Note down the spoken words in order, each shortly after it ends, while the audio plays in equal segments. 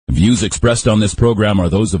Views expressed on this program are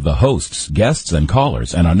those of the hosts, guests, and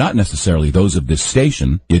callers, and are not necessarily those of this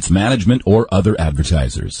station, its management, or other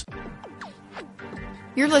advertisers.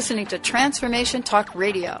 You're listening to Transformation Talk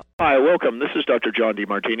Radio. Hi, welcome. This is Dr. John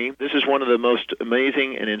DeMartini. This is one of the most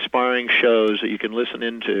amazing and inspiring shows that you can listen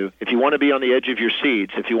into. If you want to be on the edge of your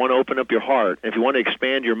seats, if you want to open up your heart, if you want to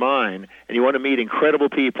expand your mind, and you want to meet incredible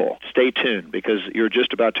people, stay tuned because you're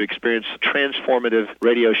just about to experience a transformative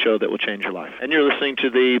radio show that will change your life. And you're listening to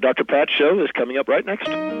the Dr. Pat Show that's coming up right next.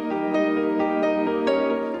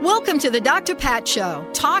 Welcome to the Dr. Pat Show.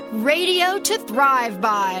 Talk radio to thrive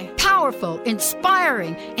by. Powerful,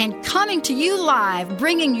 inspiring, and coming to you live,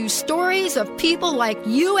 bringing you stories of people like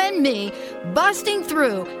you and me, busting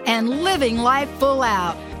through and living life full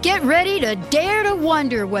out. Get ready to dare to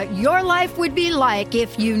wonder what your life would be like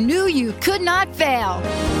if you knew you could not fail.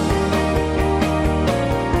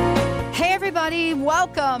 Hey everybody,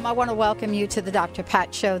 welcome. I want to welcome you to the Dr.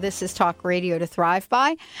 Pat Show. This is Talk Radio to Thrive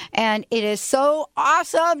By, and it is so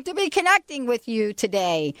awesome to be connecting with you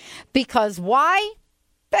today. Because why?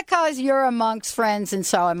 Because you're amongst friends, and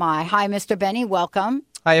so am I. Hi, Mr. Benny, welcome.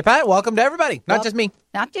 Hi, Pat. Welcome to everybody, not just me.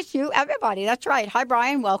 Not just you, everybody. That's right. Hi,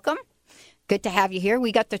 Brian, welcome. Good to have you here.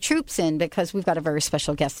 We got the troops in because we've got a very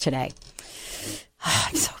special guest today.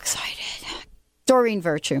 I'm so excited. Doreen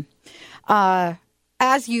Virtue.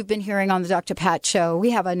 As you've been hearing on the Dr. Pat Show, we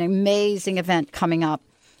have an amazing event coming up.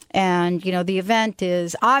 And, you know, the event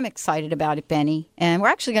is, I'm excited about it, Benny. And we're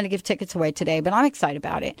actually going to give tickets away today, but I'm excited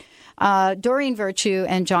about it. Doreen Virtue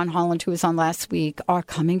and John Holland, who was on last week, are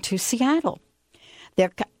coming to Seattle.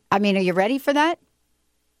 Are you ready for that?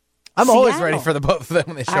 I'm always ready for the both of them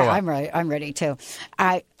when they show up. I'm ready. I'm ready too.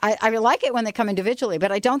 I like it when they come individually,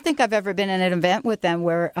 but I don't think I've ever been in an event with them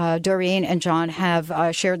where Doreen and John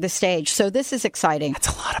have shared the stage. So this is exciting. That's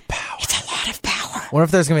a lot of power. It's a lot of power. What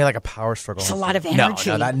if there's going to be like a power struggle? It's a lot of energy.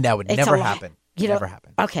 No, that would never happen. Never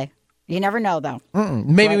happen. Okay. You never know, though.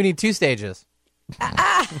 Maybe we need two stages.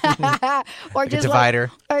 Or just a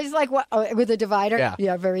divider. Or just like what? Oh, with a divider?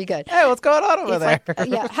 Yeah, very good. Hey, what's going on over there?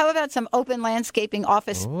 Like, how about some open landscaping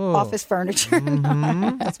office furniture?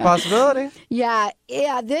 That's a possibility. Yeah,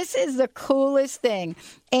 this is the coolest thing.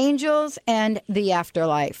 Angels and the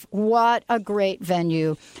Afterlife. What a great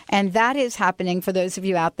venue. And that is happening for those of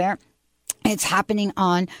you out there. It's happening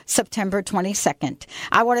on September 22nd.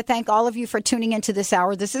 I want to thank all of you for tuning into this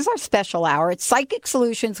hour. This is our special hour. It's Psychic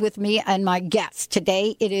Solutions with me and my guest.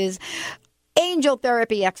 Today it is angel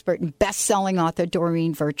therapy expert and best-selling author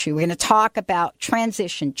Doreen Virtue. We're going to talk about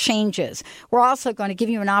transition, changes. We're also going to give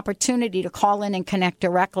you an opportunity to call in and connect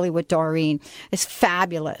directly with Doreen. It's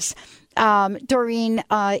fabulous. Doreen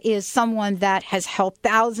is someone that has helped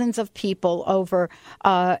thousands of people over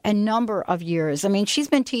a number of years. I mean, she's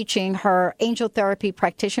been teaching her angel therapy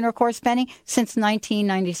practitioner course, Benny, since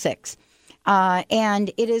 1996.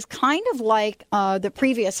 And it is kind of like the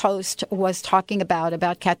previous host was talking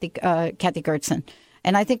about Kathy Gertzen.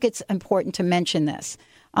 And I think it's important to mention this.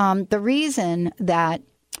 The reason that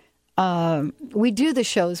we do the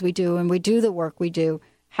shows we do and we do the work we do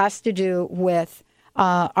has to do with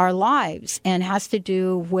our lives and has to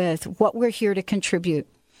do with what we're here to contribute.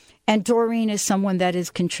 And Doreen is someone that has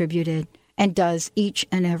contributed and does each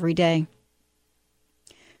and every day.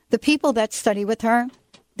 The people that study with her,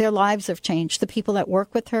 their lives have changed. The people that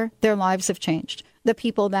work with her, their lives have changed. The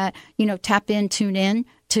people that, tap in, tune in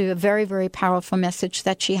to a very, very powerful message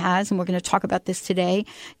that she has. And we're going to talk about this today.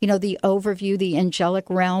 The overview, the angelic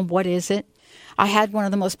realm, what is it? I had one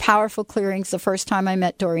of the most powerful clearings the first time I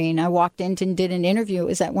met Doreen. I walked in and did an interview. It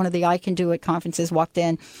was at one of the I Can Do It conferences, walked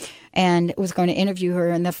in and was going to interview her.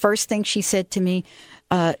 And the first thing she said to me,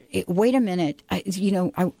 wait a minute,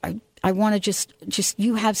 I want to just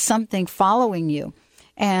you have something following you.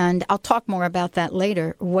 And I'll talk more about that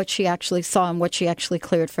later, what she actually saw and what she actually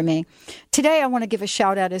cleared for me. Today, I want to give a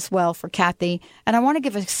shout out as well for Kathy. And I want to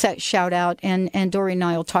give a shout out, and Doreen and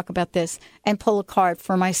I will talk about this, and pull a card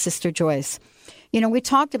for my sister Joyce. We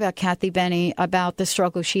talked about Kathy Benny, about the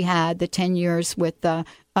struggle she had, the 10 years with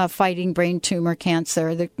fighting brain tumor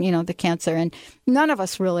cancer, the cancer. And none of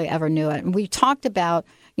us really ever knew it. And we talked about,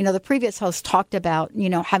 the previous host talked about,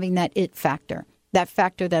 having that it factor, that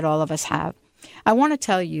factor that all of us have. I want to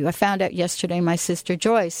tell you, I found out yesterday my sister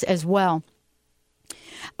Joyce as well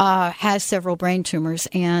has several brain tumors.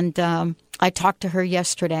 And I talked to her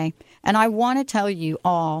yesterday. And I want to tell you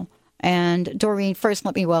all, and Doreen, first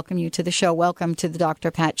let me welcome you to the show. Welcome to the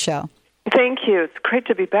Dr. Pat Show. Thank you. It's great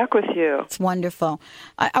to be back with you. It's wonderful.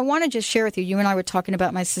 I want to just share with you, you and I were talking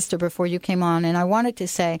about my sister before you came on, and I wanted to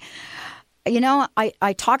say,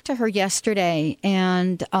 I talked to her yesterday,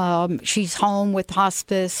 and she's home with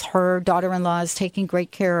hospice. Her daughter-in-law is taking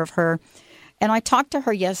great care of her. And I talked to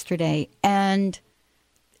her yesterday, and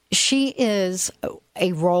she is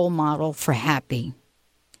a role model for happy.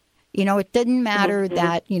 It didn't matter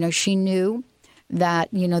that, she knew that,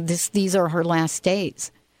 these are her last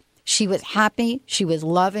days. She was happy. She was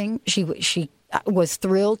loving. She was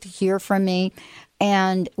thrilled to hear from me.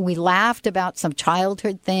 And we laughed about some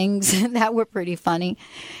childhood things that were pretty funny.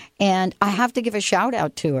 And I have to give a shout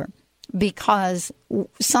out to her, because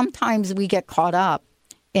sometimes we get caught up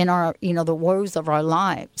in our, the woes of our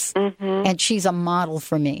lives. Mm-hmm. And she's a model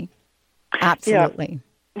for me. Absolutely.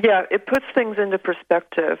 Yeah, it puts things into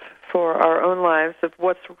perspective for our own lives of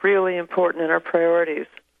what's really important in our priorities.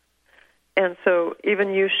 And so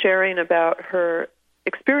even you sharing about her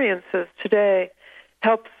experiences today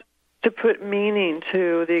helps to put meaning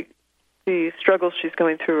to the struggles she's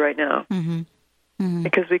going through right now. Mm-hmm. Mm-hmm.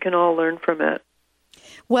 Because we can all learn from it.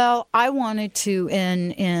 Well, I wanted to,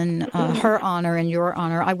 in her honor and your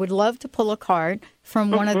honor, I would love to pull a card from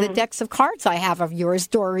one of the decks of cards I have of yours,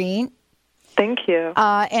 Doreen. Thank you.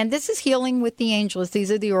 And this is Healing with the Angels.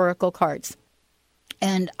 These are the Oracle cards.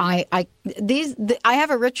 And I have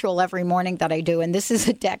a ritual every morning that I do, and this is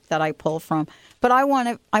a deck that I pull from. But I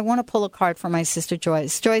want to pull a card for my sister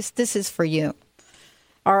Joyce. Joyce, this is for you.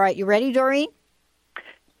 All right, you ready, Doreen?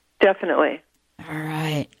 Definitely. All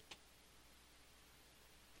right.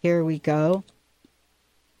 Here we go.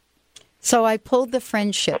 So I pulled the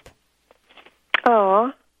friendship.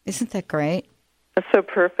 Oh, isn't that great? That's so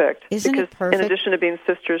perfect. Isn't it perfect? In addition to being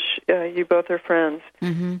sisters, you both are friends.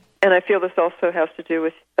 Mm-hmm. And I feel this also has to do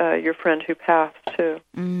with your friend who passed, too.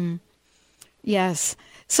 Mm. Yes.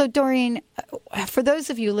 So, Doreen, for those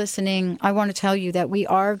of you listening, I want to tell you that we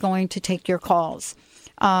are going to take your calls.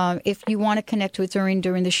 If you want to connect with Doreen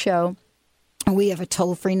during the show, we have a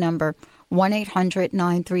toll-free number,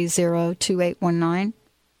 1-800-930-2819.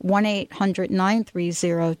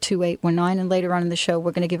 1-800-930-2819. And later on in the show,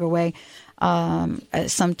 we're going to give away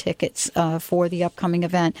some tickets for the upcoming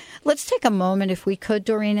event. Let's take a moment, if we could,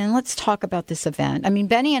 Doreen, and let's talk about this event. I mean,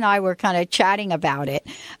 Benny and I were kind of chatting about it,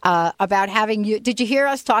 about having you. Did you hear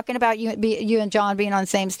us talking about you and John being on the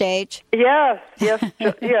same stage? Yes. Yeah,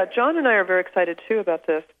 John and I are very excited, too, about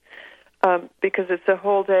this, because it's a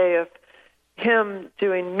whole day of him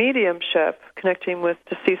doing mediumship, connecting with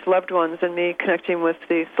deceased loved ones, and me connecting with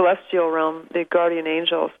the celestial realm, the guardian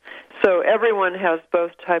angels. So everyone has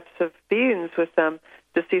both types of beings with them,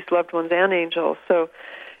 deceased loved ones and angels. So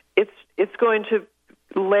it's going to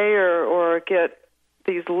layer or get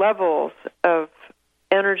these levels of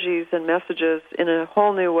energies and messages in a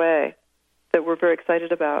whole new way that we're very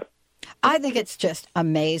excited about. I think it's just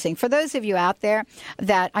amazing. For those of you out there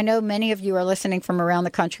that I know many of you are listening from around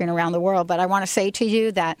the country and around the world, but I want to say to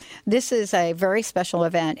you that this is a very special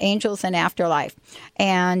event, Angels and Afterlife.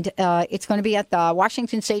 And it's going to be at the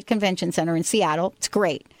Washington State Convention Center in Seattle. It's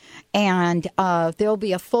great. And there'll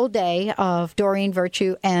be a full day of Doreen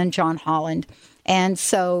Virtue and John Holland. And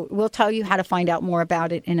so we'll tell you how to find out more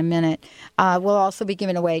about it in a minute. We'll also be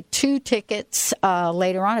giving away 2 tickets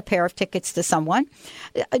later on, a pair of tickets to someone.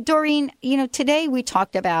 Doreen, today we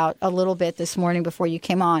talked about a little bit this morning before you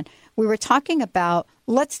came on. We were talking about,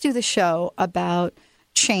 let's do the show about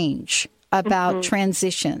change, about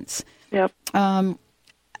transitions. Yep.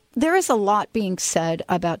 There is a lot being said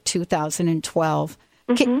about 2012.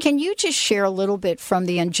 Can you just share a little bit from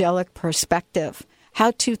the angelic perspective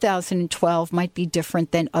how 2012 might be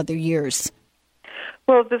different than other years?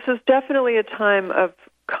 Well, this is definitely a time of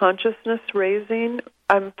consciousness raising.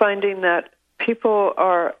 I'm finding that people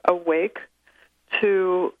are awake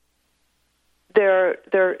to their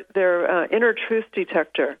inner truth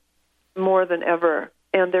detector more than ever,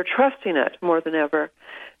 and they're trusting it more than ever.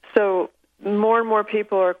 So more and more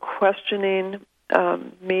people are questioning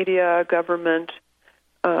media, government,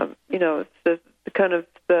 the kind of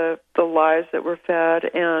the lies that we're fed,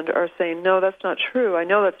 and are saying, no, that's not true. I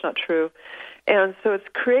know that's not true. And so it's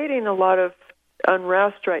creating a lot of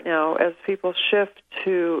unrest right now as people shift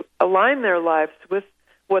to align their lives with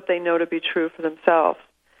what they know to be true for themselves,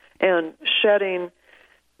 and shedding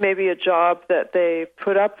maybe a job that they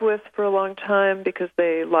put up with for a long time because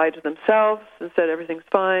they lied to themselves and said everything's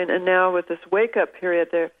fine. And now with this wake-up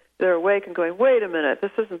period, they're awake and going, wait a minute,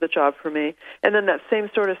 this isn't the job for me. And then that same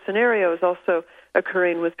sort of scenario is also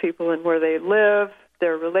occurring with people in where they live,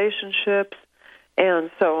 their relationships,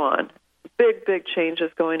 and so on. Big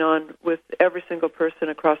changes going on with every single person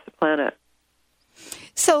across the planet.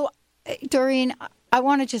 So, Doreen, I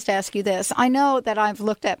want to just ask you this. I know that I've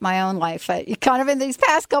looked at my own life kind of in these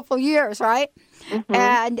past couple years, right? Mm-hmm.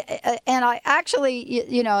 And I actually,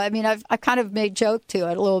 I kind of made joke to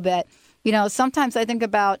it a little bit. Sometimes I think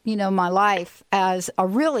about, my life as a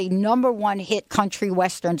really number one hit country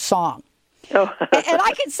western song. Oh. And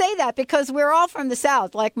I can say that because we're all from the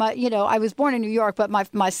South. Like I was born in New York, but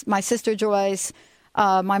my sister Joyce,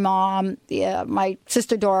 my mom, my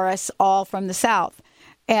sister Doris, all from the South.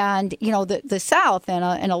 And, the South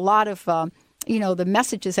and a lot of, the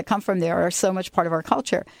messages that come from there are so much part of our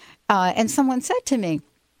culture. And someone said to me,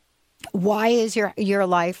 why is your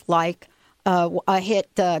life like a hit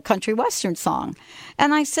country western song?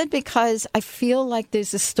 And I said, because I feel like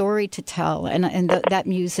there's a story to tell, and that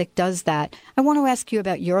music does that. I want to ask you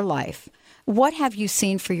about your life. What have you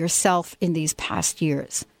seen for yourself in these past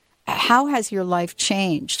years? How has your life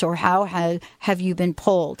changed, or how have you been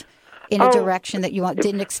pulled in a direction that you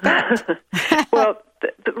didn't expect? Well,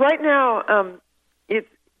 right now,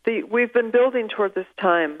 we've been building toward this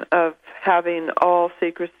time of having all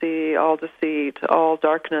secrecy, all deceit, all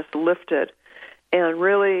darkness lifted, and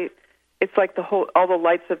really, it's like all the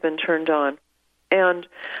lights have been turned on. And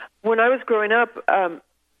when I was growing up,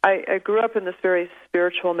 I grew up in this very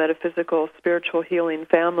spiritual, metaphysical, spiritual healing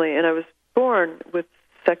family, and I was born with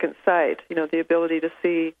second sight, the ability to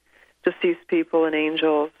see deceased people and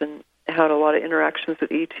angels, and had a lot of interactions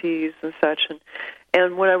with ETs and such.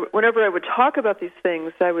 And whenever I would talk about these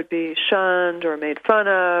things, I would be shunned or made fun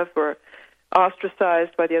of or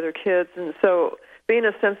ostracized by the other kids. And so being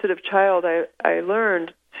a sensitive child, I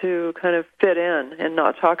learned to kind of fit in and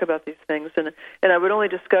not talk about these things. And I would only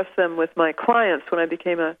discuss them with my clients when I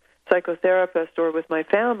became a psychotherapist or with my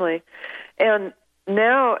family. And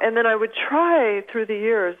then I would try through the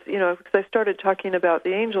years, because I started talking about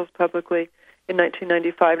the angels publicly in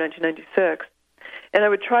 1995, 1996. And I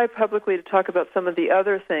would try publicly to talk about some of the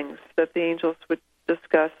other things that the angels would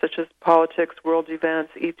discuss, such as politics, world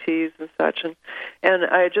events, ETs, and such. And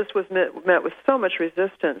I just was met with so much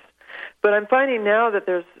resistance. But I'm finding now that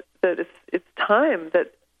it's time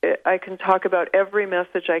that I can talk about every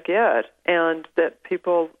message I get, and that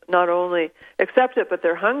people not only accept it, but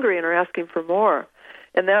they're hungry and are asking for more.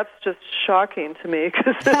 And that's just shocking to me,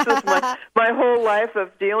 because this is my whole life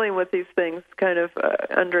of dealing with these things kind of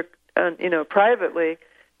privately.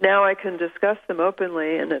 Now I can discuss them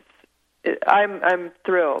openly, and I'm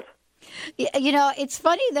thrilled. It's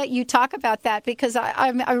funny that you talk about that, because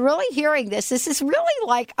I'm really hearing this. This is really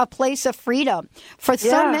like a place of freedom for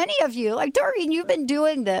so many of you. Like, Doreen, you've been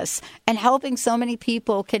doing this and helping so many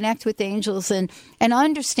people connect with angels and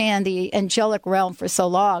understand the angelic realm for so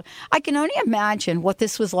long. I can only imagine what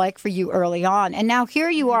this was like for you early on. And now here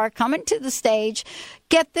you are coming to the stage.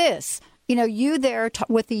 Get this. You there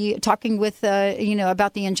talking with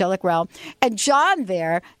about the angelic realm, and John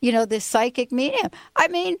there, this psychic medium. I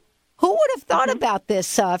mean, who would have thought about this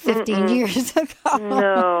 15 years ago?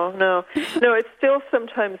 No. It's still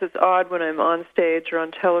sometimes it's odd when I'm on stage or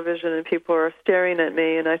on television and people are staring at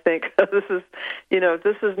me, and I think, this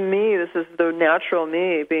is me. This is the natural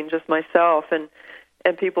me, being just myself, and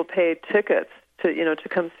people pay tickets to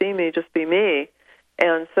come see me, just be me,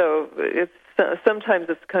 and so sometimes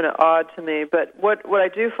it's kind of odd to me. But what I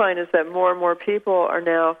do find is that more and more people are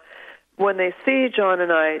now, when they see John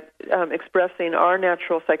and I expressing our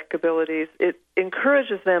natural psychic abilities, it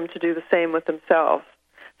encourages them to do the same with themselves.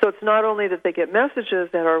 So it's not only that they get messages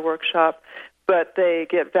at our workshop, but they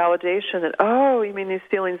get validation that, oh, you mean these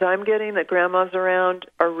feelings I'm getting that Grandma's around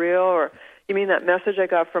are real? Or you mean that message I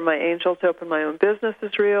got from my angel to open my own business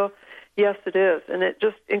is real? Yes, it is. And it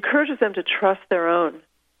just encourages them to trust their own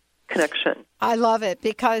connection. I love it,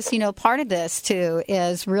 because, part of this, too,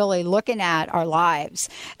 is really looking at our lives.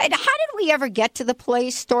 And how did we ever get to the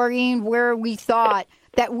place, Doreen, where we thought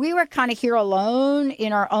that we were kind of here alone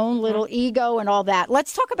in our own little ego and all that?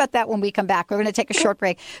 Let's talk about that when we come back. We're going to take a short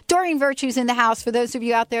break. Doreen Virtue's in the house. For those of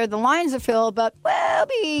you out there, the lines are filled, but we'll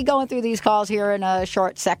be going through these calls here in a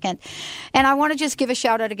short second. And I want to just give a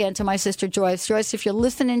shout out again to my sister Joyce. Joyce, if you're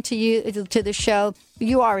listening to the show,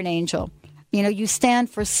 you are an angel. You stand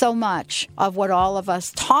for so much of what all of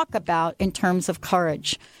us talk about in terms of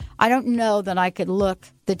courage. I don't know that I could look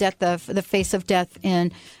the face of death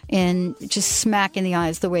in just smack in the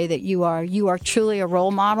eyes the way that you are. You are truly a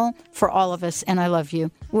role model for all of us, and I love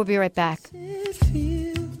you. We'll be right back.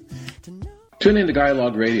 Tune in to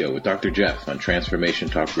Dialogue Radio with Dr. Jeff on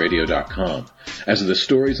TransformationTalkRadio.com as the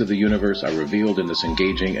stories of the universe are revealed in this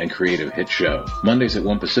engaging and creative hit show. Mondays at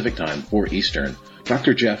 1 Pacific Time, 4 Eastern,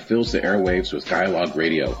 Dr. Jeff fills the airwaves with Dialogue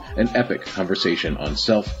Radio, an epic conversation on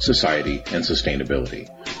self, society, and sustainability.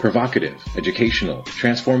 Provocative, educational,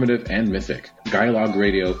 transformative, and mythic, Dialogue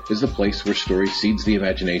Radio is the place where story seeds the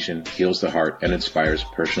imagination, heals the heart, and inspires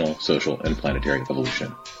personal, social, and planetary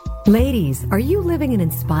evolution. Ladies, are you living an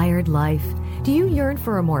inspired life? Do you yearn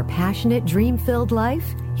for a more passionate, dream-filled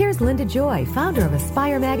life? Here's Linda Joy, founder of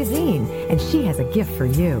Aspire Magazine, and she has a gift for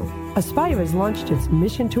you. Aspire has launched its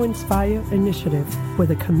Mission to Inspire initiative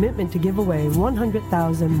with a commitment to give away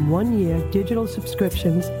 100,000 one-year digital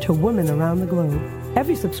subscriptions to women around the globe.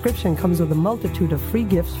 Every subscription comes with a multitude of free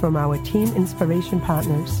gifts from our Teen Inspiration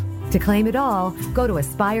partners. To claim it all, go to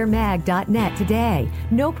aspiremag.net today.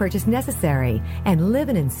 No purchase necessary, and live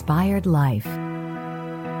an inspired life.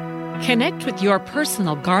 Connect with your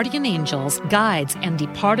personal guardian angels, guides, and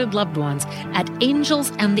departed loved ones at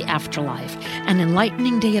Angels and the Afterlife, an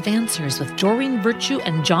enlightening day of answers with Doreen Virtue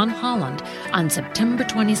and John Holland on September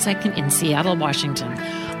 22nd in Seattle, Washington.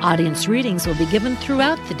 Audience readings will be given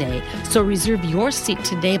throughout the day, so reserve your seat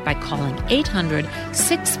today by calling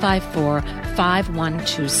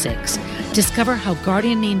 800-654-5126. Discover how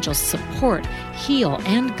guardian angels support, heal,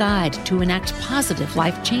 and guide to enact positive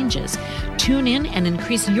life changes. Tune in and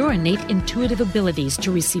increase your innate intuitive abilities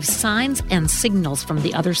to receive signs and signals from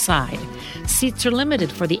the other side. Seats are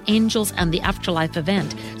limited for the Angels and the Afterlife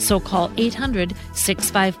event, so call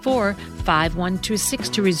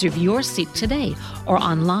 800-654-5126 to reserve your seat today, or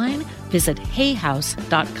online, visit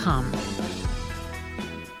hayhouse.com.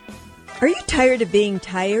 Are you tired of being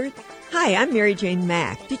tired? Hi, I'm Mary Jane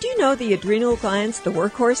Mack. Did you know the adrenal glands, the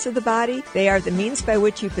workhorse of the body? They are the means by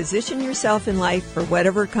which you position yourself in life for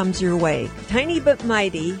whatever comes your way. Tiny but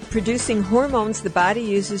mighty, producing hormones the body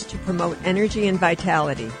uses to promote energy and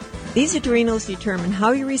vitality. These adrenals determine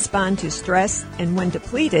how you respond to stress, and when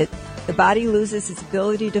depleted, the body loses its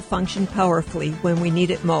ability to function powerfully when we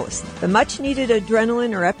need it most. The much-needed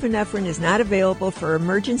adrenaline or epinephrine is not available for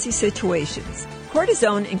emergency situations.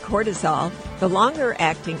 Cortisone and cortisol, the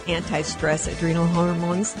longer-acting anti-stress adrenal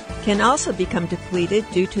hormones, can also become depleted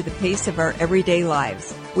due to the pace of our everyday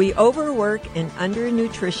lives. We overwork and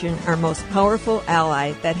undernutrition, our most powerful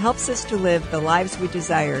ally that helps us to live the lives we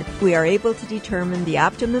desire. We are able to determine the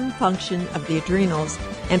optimum function of the adrenals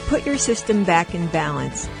and put your system back in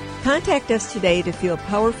balance. Contact us today to feel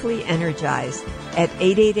powerfully energized at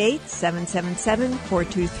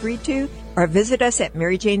 888-777-4232 or visit us at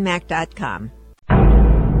maryjanemack.com.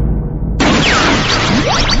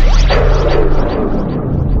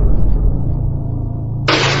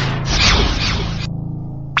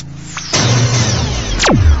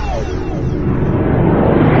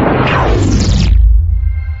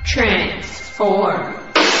 Transform.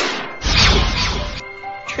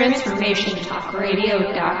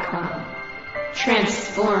 TransformationTalkRadio.com.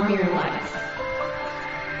 Transform your life.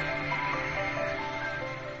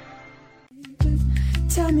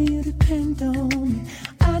 Tell me you depend on me.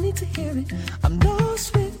 I need to hear it. I'm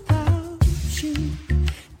lost without you.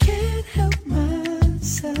 Can't help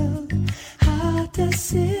myself. How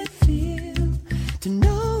does it feel to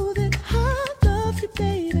know that I love you,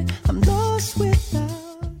 baby? I'm lost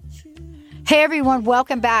without you. Hey everyone,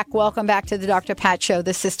 welcome back. Welcome back to the Dr. Pat Show.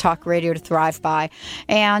 This is Talk Radio to Thrive By.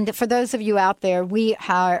 And for those of you out there, we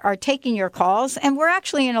are taking your calls, and we're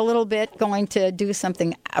actually in a little bit going to do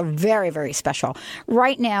something very, very special.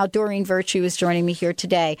 Right now, Doreen Virtue is joining me here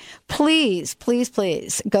today. Please, please,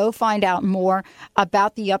 please go find out more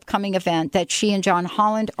about the upcoming event that she and John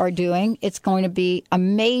Holland are doing. It's going to be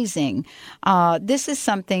amazing. This is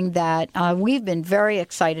something that we've been very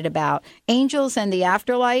excited about. Angels and the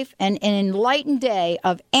Afterlife, and an enlightened day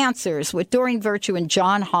of answers with Doreen Virtue and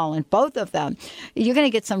John Holland, both of them. You're going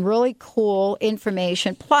to get some really cool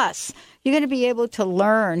information. Plus, you're going to be able to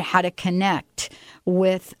learn how to connect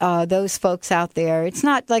with those folks out there. It's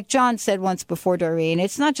not, like John said once before, Doreen,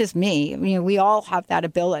 it's not just me. I mean, we all have that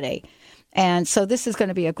ability. And so this is going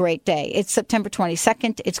to be a great day. It's September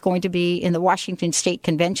 22nd. It's going to be in the Washington State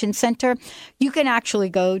Convention Center. You can actually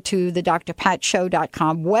go to the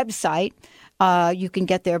drpatshow.com website. You can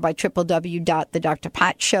get there by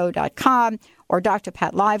www.thedrpatshow.com or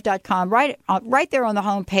drpatlive.com. Right there on the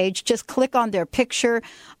homepage, just click on their picture,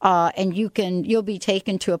 and you'll be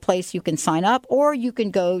taken to a place you can sign up, or you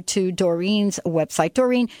can go to Doreen's website.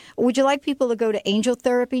 Doreen, would you like people to go to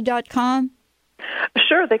angeltherapy.com?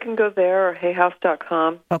 Sure, they can go there, or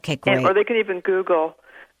hayhouse.com. Okay, great. Or they can even Google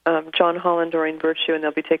John Holland, Doreen Virtue, and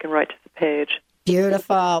they'll be taken right to the page.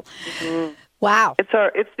 Beautiful. Mm-hmm. Wow.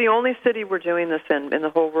 It's the only city we're doing this in the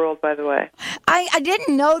whole world, by the way. I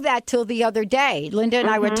didn't know that till the other day. Linda and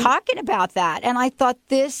I were talking about that, and I thought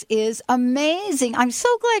this is amazing. I'm so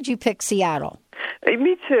glad you picked Seattle.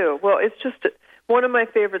 Me too. Well, it's just one of my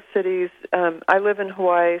favorite cities. I live in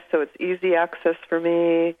Hawaii, so it's easy access for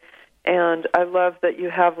me, and I love that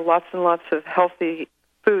you have lots and lots of healthy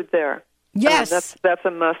food there. Yes. That's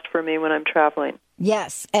a must for me when I'm traveling.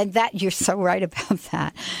 Yes, and that you're so right about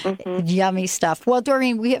that. Yummy stuff. Well,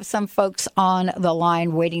 Doreen, we have some folks on the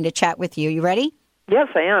line waiting to chat with you. You ready? Yes,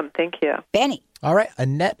 I am. Thank you. Benny. All right,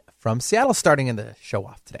 Annette from Seattle starting in the show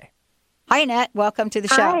off today. Hi, Annette. Welcome to the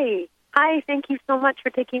show. Hi, thank you so much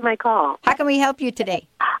for taking my call. How can we help you today?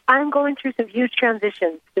 I'm going through some huge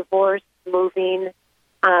transitions, divorce, moving,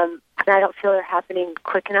 and I don't feel they're happening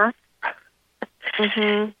quick enough.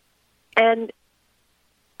 And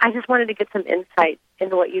I just wanted to get some insight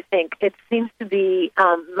into what you think. It seems to be,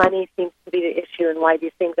 money seems to be the issue and why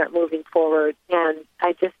these things aren't moving forward. And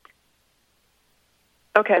I just...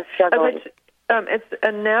 Okay. It's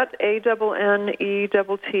Annette, Annette,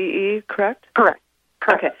 correct? Correct.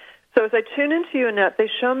 Okay. So as I tune into you, Annette, they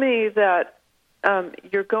show me that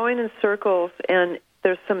you're going in circles and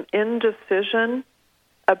there's some indecision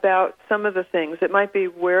about some of the things. It might be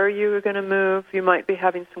where you're going to move. You might be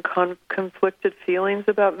having some conflicted feelings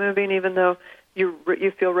about moving, even though you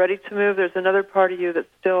feel ready to move. There's another part of you that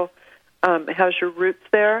still has your roots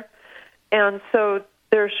there. And so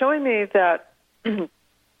they're showing me that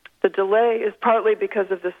the delay is partly because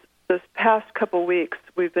of this past couple weeks.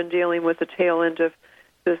 We've been dealing with the tail end of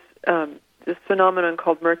this phenomenon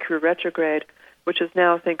called Mercury retrograde, which is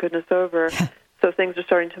now, thank goodness, over. So things are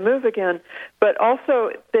starting to move again. But also,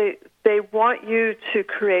 they want you to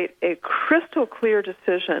create a crystal clear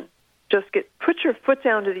decision. Just put your foot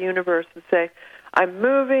down to the universe and say, I'm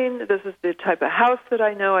moving. This is the type of house that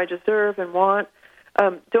I know I deserve and want.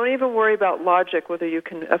 Don't even worry about logic, whether you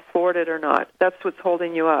can afford it or not. That's what's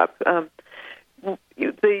holding you up. The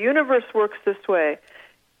universe works this way.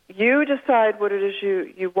 You decide what it is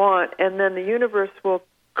you want, and then the universe will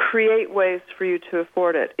create ways for you to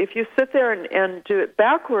afford it. If you sit there and do it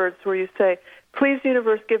backwards, where you say, please,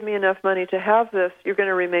 universe, give me enough money to have this, you're going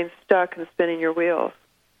to remain stuck and spinning your wheels.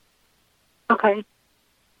 Okay.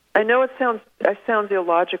 I know it sounds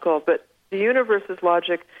illogical, but the universe's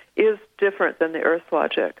logic is different than the Earth's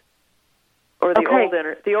logic, or the old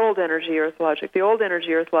energy Earth logic. The old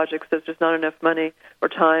energy Earth logic says there's not enough money or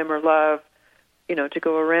time or love, to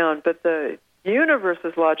go around. But the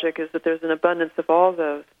universe's logic is that there's an abundance of all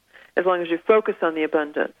those, as long as you focus on the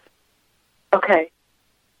abundance. Okay.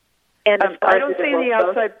 And I don't see any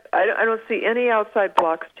outside. I don't see any outside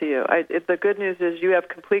blocks to you. The good news is you have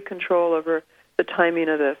complete control over the timing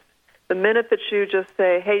of this. The minute that you just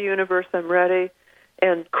say, "Hey, universe, I'm ready,"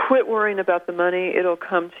 and quit worrying about the money, it'll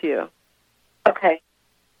come to you. Okay.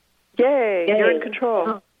 Yay! You're in control.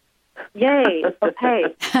 Oh. Yay! Okay.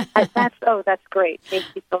 That's great. Thank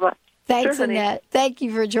you so much. Thanks, sure, Annette. Thank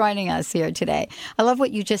you for joining us here today. I love what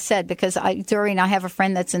you just said, because Doreen, I have a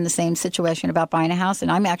friend that's in the same situation about buying a house,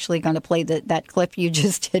 and I'm actually going to play that clip you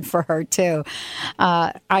just did for her too.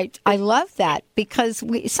 I love that, because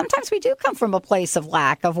sometimes we do come from a place of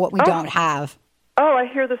lack of what we don't have. Oh, I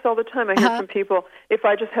hear this all the time. I hear from people, if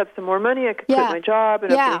I just had some more money, I could quit my job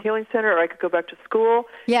and open a healing center, or I could go back to school.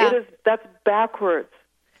 That's backwards.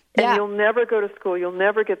 And you'll never go to school. You'll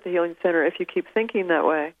never get the healing center if you keep thinking that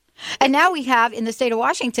way. And now we have, in the state of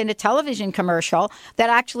Washington, a television commercial that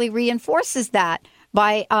actually reinforces that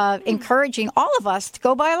by encouraging all of us to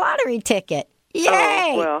go buy a lottery ticket. Yay!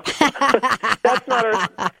 Oh, well, that's not our...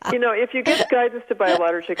 if you get guidance to buy a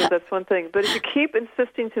lottery ticket, that's one thing. But if you keep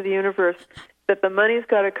insisting to the universe that the money's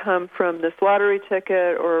got to come from this lottery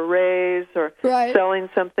ticket or a raise or selling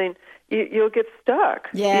something, you'll get stuck.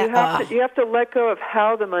 Yeah. You have to let go of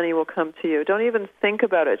how the money will come to you. Don't even think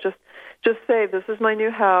about it. Just say, this is my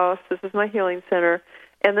new house, this is my healing center,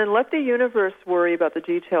 and then let the universe worry about the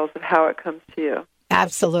details of how it comes to you.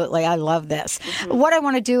 Absolutely. I love this. What I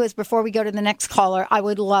want to do is, before we go to the next caller, I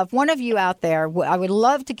would love, one of you out there, I would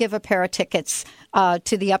love to give a pair of tickets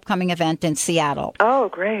to the upcoming event in Seattle. Oh,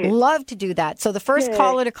 great. Love to do that. So the first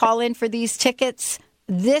caller to call in for these tickets,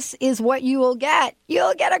 this is what you will get.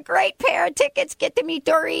 You'll get a great pair of tickets. Get to meet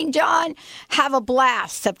Doreen, John. Have a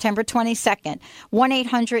blast. September 22nd.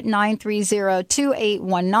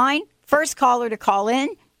 1-800-930-2819. First caller to call in,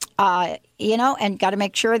 and got to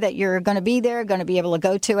make sure that you're going to be there, going to be able to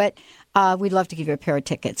go to it. We'd love to give you a pair of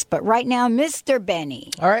tickets. But right now, Mr.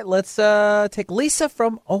 Benny. All right, let's take Lisa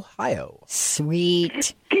from Ohio.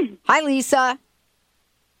 Sweet. Hi, Lisa.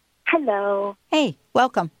 Hello. Hey,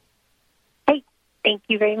 welcome. Thank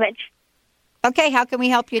you very much. Okay, how can we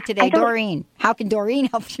help you today, Doreen? How can Doreen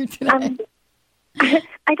help you today?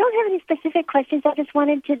 I don't have any specific questions. I just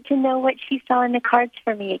wanted to know what she saw in the cards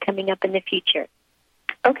for me coming up in the future.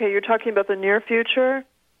 Okay, you're talking about the near future?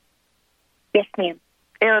 Yes, ma'am.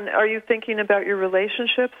 And are you thinking about your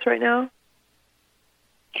relationships right now?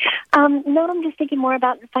 No, I'm just thinking more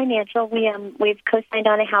about the financial. We've co-signed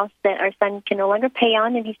on a house that our son can no longer pay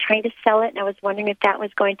on, and he's trying to sell it, and I was wondering if that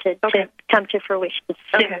was going to come to fruition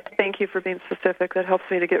soon. Okay, thank you for being specific. That helps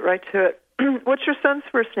me to get right to it. What's your son's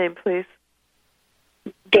first name, please?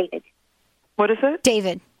 David. What is it?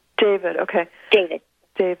 David. David, okay.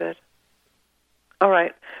 David. All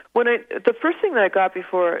right. The first thing that I got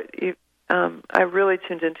before I really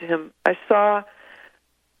tuned into him, I saw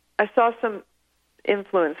some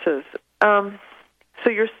influences. So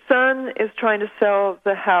your son is trying to sell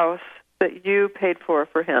the house that you paid for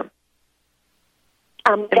him.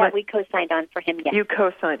 We co-signed on for him, yes. You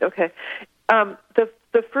co-signed, okay.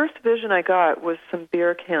 The first vision I got was some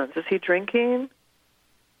beer cans. Is he drinking?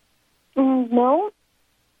 No.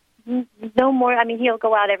 No more. I mean, he'll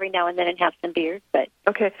go out every now and then and have some beers, but...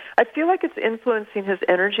 Okay. I feel like it's influencing his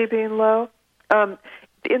energy being low.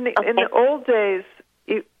 In the old days,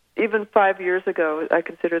 even 5 years ago, I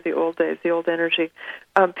consider the old days, the old energy,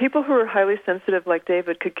 people who are highly sensitive like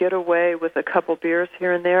David could get away with a couple beers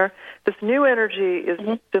here and there. This new energy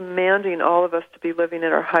is demanding all of us to be living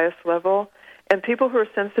at our highest level. And people who are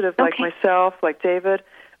sensitive like myself, like David,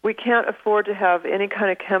 we can't afford to have any kind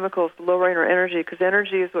of chemicals lowering our energy because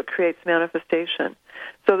energy is what creates manifestation.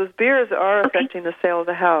 So those beers are affecting the sale of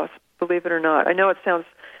the house, believe it or not. I know it sounds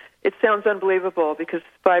unbelievable because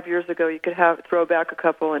 5 years ago you could throw back a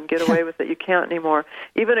couple and get away with it. You can't anymore.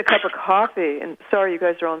 Even a cup of coffee, and sorry you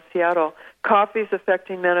guys are all in Seattle, coffee's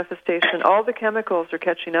affecting manifestation. All the chemicals are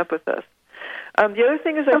catching up with us. The other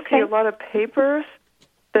thing is I see a lot of papers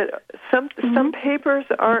that some papers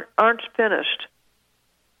aren't finished.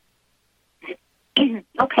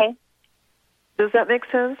 Okay. Does that make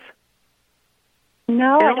sense?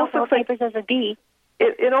 No, I don't know papers as a B.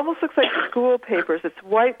 It almost looks like school papers. It's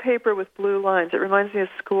white paper with blue lines. It reminds me of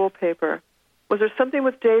school paper. Was there something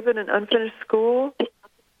with David in unfinished school?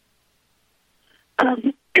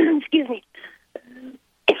 Excuse me.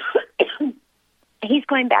 He's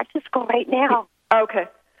going back to school right now. Okay.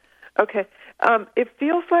 It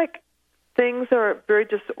feels like things are very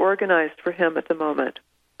disorganized for him at the moment.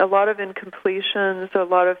 A lot of incompletions, a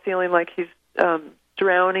lot of feeling like he's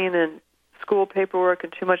drowning in school paperwork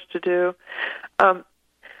and too much to do.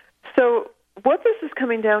 So what this is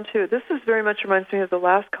coming down to, this is very much reminds me of the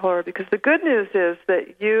last caller, because the good news is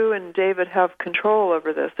that you and David have control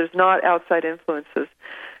over this. There's not outside influences.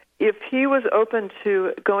 If he was open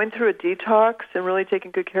to going through a detox and really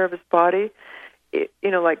taking good care of his body,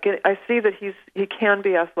 I see that he can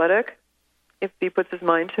be athletic if he puts his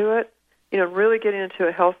mind to it. Really getting into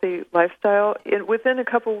a healthy lifestyle. Within a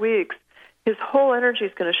couple weeks, his whole energy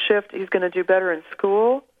is going to shift. He's going to do better in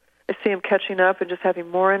school. I see him catching up and just having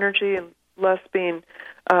more energy and less being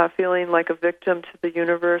feeling like a victim to the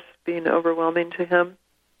universe being overwhelming to him.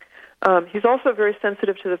 He's also very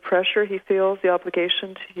sensitive to the pressure he feels, the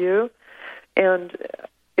obligation to you, and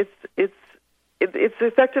it's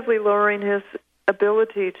effectively lowering his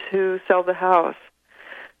ability to sell the house.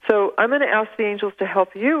 So I'm going to ask the angels to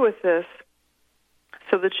help you with this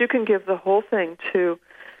so that you can give the whole thing to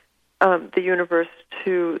the universe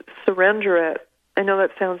to surrender it. I know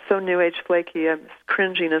that sounds so New Age flaky. I'm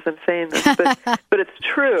cringing as I'm saying this, but it's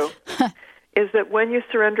true, is that when you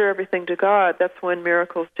surrender everything to God, that's when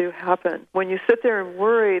miracles do happen. When you sit there and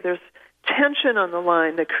worry, there's tension on the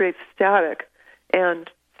line that creates static, and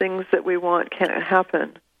things that we want can't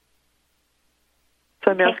happen.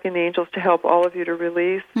 So I'm asking the angels to help all of you to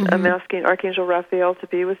release. Mm-hmm. I'm asking Archangel Raphael to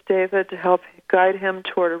be with David, to help guide him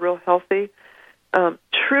toward a real healthy,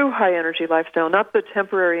 true high-energy lifestyle, not the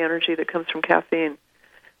temporary energy that comes from caffeine,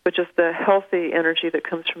 but just the healthy energy that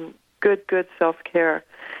comes from good self-care.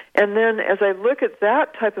 And then as I look at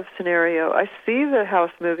that type of scenario, I see the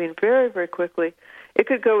house moving very, very quickly. It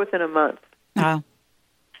could go within a month. Oh.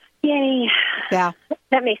 Yay. Yeah.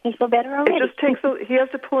 That makes me feel better already. It just takes he has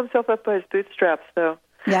to pull himself up by his bootstraps, though.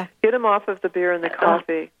 Yeah. Get him off of the beer and the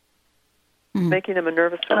coffee, making him a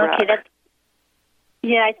nervous wreck.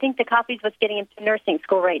 Yeah, I think the coffee's what's getting him to nursing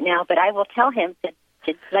school right now, but I will tell him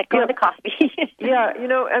to let go of the coffee. Yeah, I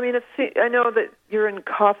know that you're in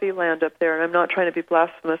coffee land up there, and I'm not trying to be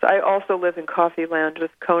blasphemous. I also live in coffee land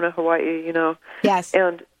with Kona, Hawaii, Yes.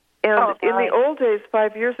 And And in the old days,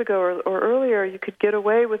 5 years ago or earlier, you could get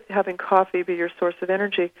away with having coffee be your source of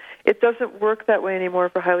energy. It doesn't work that way anymore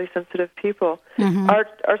for highly sensitive people. Mm-hmm. Our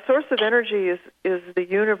source of energy is the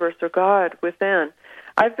universe or God within.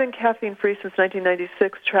 I've been caffeine-free since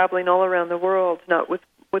 1996, traveling all around the world,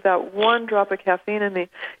 without one drop of caffeine in me.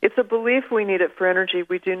 It's a belief we need it for energy.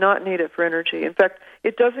 We do not need it for energy. In fact,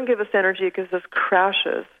 it doesn't give us energy. It gives us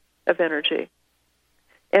crashes of energy.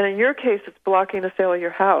 And in your case, it's blocking the sale of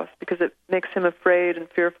your house because it makes him afraid and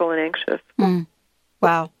fearful and anxious. Mm.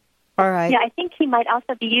 Wow. All right. Yeah, I think he might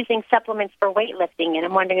also be using supplements for weightlifting, and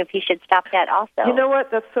I'm wondering if he should stop that also. You know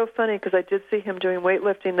what? That's so funny because I did see him doing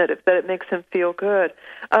weightlifting, that it makes him feel good.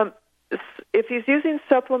 If he's using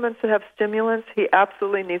supplements that have stimulants, he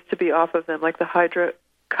absolutely needs to be off of them, like the Hydra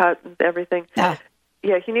Cut and everything. Yeah,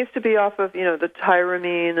 he needs to be off of, the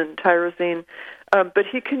tyramine and tyrosine. But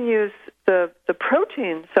he can use the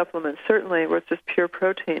protein supplements, certainly, where it's just pure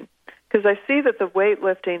protein. Because I see that the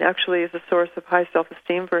weightlifting actually is a source of high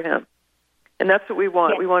self-esteem for him. And that's what we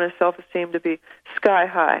want. Yes. We want his self-esteem to be sky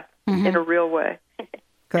high in a real way.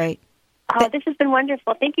 Great. Oh, this has been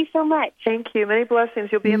wonderful. Thank you so much. Thank you. Many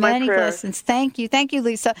blessings. You'll be in my prayers. Many blessings. Thank you. Thank you,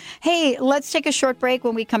 Lisa. Hey, let's take a short break.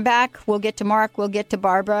 When we come back, we'll get to Mark, we'll get to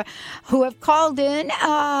Barbara, who have called in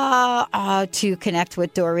to connect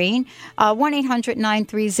with Doreen.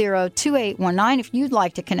 1-800-930-2819. If you'd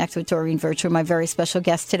like to connect with Doreen Virtue, my very special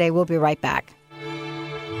guest today, we'll be right back.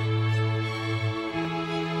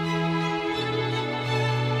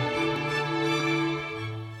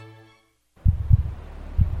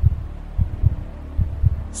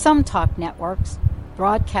 Some talk networks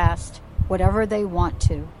broadcast whatever they want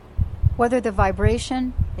to, whether the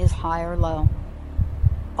vibration is high or low.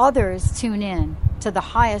 Others tune in to the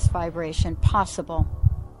highest vibration possible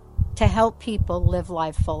to help people live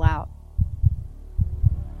life full out.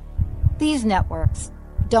 These networks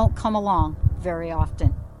don't come along very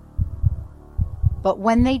often. But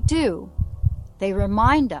when they do, they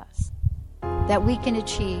remind us that we can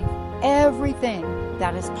achieve everything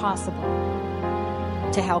that is possible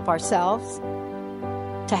to help ourselves,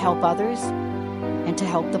 to help others, and to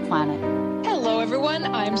help the planet. Hello, everyone.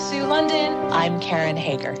 I'm Sue London. I'm Karen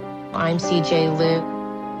Hager. I'm CJ Liu.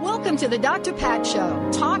 Welcome to the Dr. Pat Show.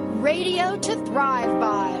 Talk radio to thrive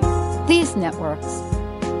by. These networks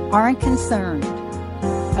aren't concerned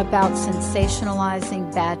about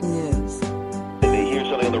sensationalizing bad news. They hear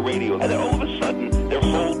something on the radio, and then all of a sudden, their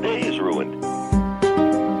whole day is ruined.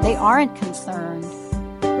 They aren't concerned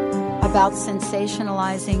about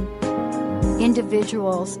sensationalizing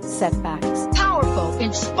individuals' setbacks. Powerful,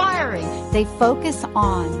 inspiring. They focus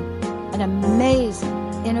on an amazing,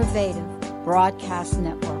 innovative broadcast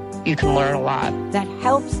network. You can learn a lot. That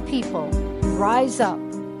helps people rise up.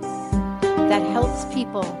 That helps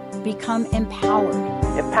people become empowered.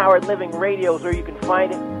 Empowered Living Radio is where you can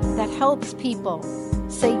find it. That helps people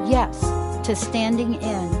say yes to standing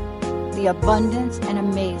in the abundance and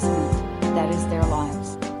amazement that is their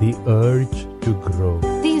lives. The urge to grow.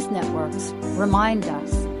 These networks remind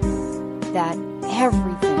us that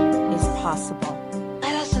everything is possible.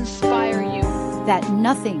 Let us inspire you. That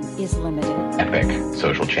nothing is limited. Epic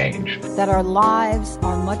social change. That our lives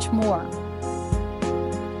are much more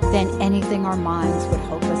than anything our minds would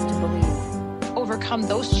hope us to believe. Overcome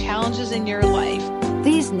those challenges in your life.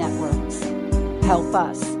 These networks help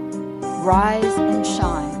us rise and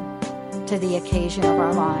shine to the occasion of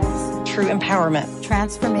our lives. True empowerment.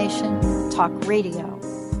 Transformation Talk Radio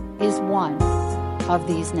is one of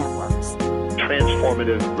these networks.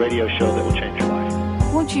 Transformative radio show that will change your life.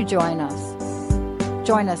 Won't you join us?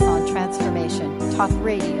 Join us on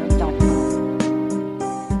TransformationTalkRadio.com.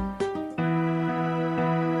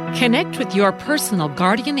 Connect with your personal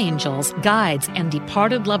guardian angels, guides, and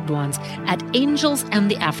departed loved ones at Angels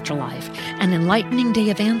and the Afterlife, an enlightening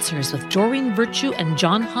day of answers with Doreen Virtue and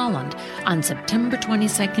John Holland on September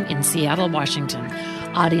 22nd in Seattle, Washington.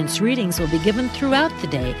 Audience readings will be given throughout the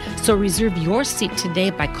day, so reserve your seat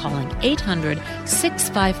today by calling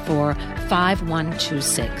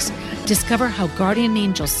 800-654-5126. Discover how guardian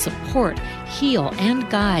angels support, heal, and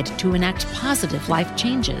guide to enact positive life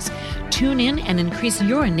changes. Tune in and increase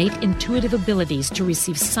your innate intuitive abilities to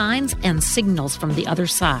receive signs and signals from the other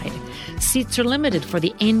side. Seats are limited for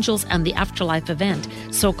the Angels and the Afterlife event,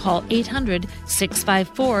 so call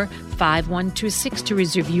 800-654-5126 to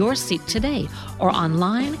reserve your seat today, or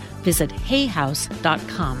online, visit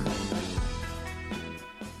hayhouse.com.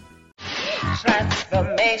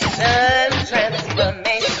 Transformation,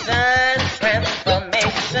 transformation,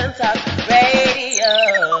 transformation talk radio.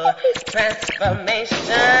 Transformation,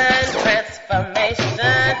 transformation,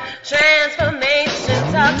 transformation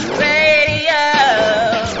talk radio.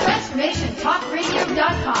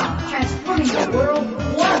 the world,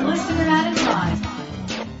 one listener at a time.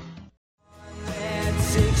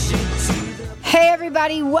 Hey,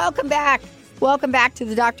 everybody, welcome back. Welcome back to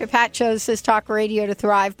the Dr. Pat Show. This is Talk Radio to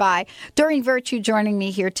Thrive By. Doreen Virtue joining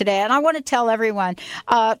me here today. And I want to tell everyone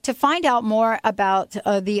to find out more about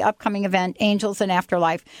the upcoming event, Angels and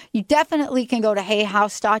Afterlife. You definitely can go to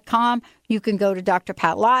heyhouse.com. You can go to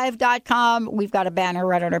drpatlive.com. We've got a banner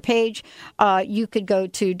right on our page. You could go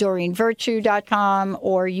to doreenvirtue.com,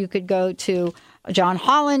 or you could go to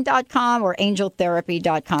johnholland.com or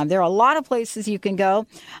angeltherapy.com. There are a lot of places you can go.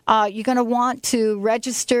 You're going to want to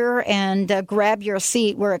register and grab your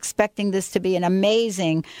seat. We're expecting this to be an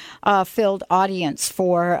amazing filled audience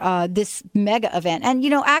for this mega event. And,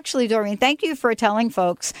 actually, Doreen, thank you for telling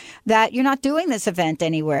folks that you're not doing this event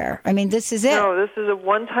anywhere. I mean, this is it. No, this is a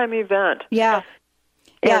one-time event. Yeah.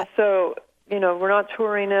 And so, we're not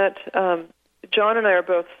touring it. John and I are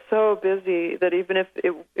both so busy that even if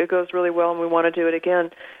it goes really well and we want to do it again,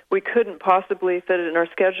 we couldn't possibly fit it in our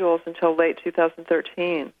schedules until late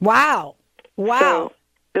 2013. Wow. So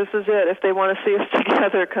this is it. If they want to see us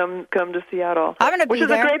together, come to Seattle. I'm going to be there.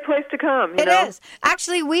 Which is a great place to come. It is.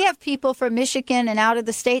 Actually, we have people from Michigan and out of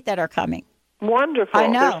the state that are coming. Wonderful. I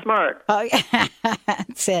know. They're smart. Oh, yeah.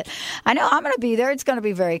 That's it. I know. I'm going to be there. It's going to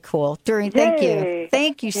be very cool. Doreen, thank you.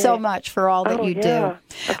 Thank you so much for all that you do.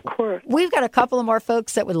 Of course. We've got a couple of more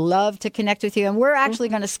folks that would love to connect with you, and we're actually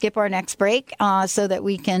going to skip our next break so that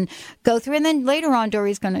we can go through. And then later on,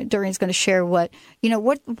 Doreen's going to share what are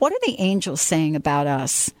the angels saying about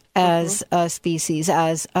us as a species,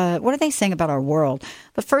 what are they saying about our world?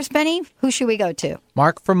 But first, Benny, who should we go to?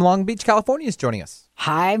 Mark from Long Beach, California is joining us.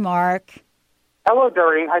 Hi, Mark. Hello,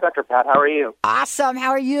 Doreen. Hi, Dr. Pat. How are you? Awesome. How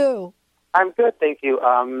are you? I'm good, thank you.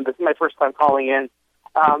 This is my first time calling in.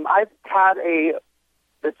 I've had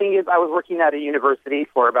the thing is, I was working at a university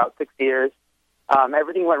for about 6 years.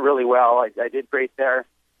 Everything went really well. I did great there.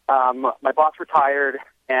 My boss retired,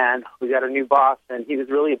 and we got a new boss, and he was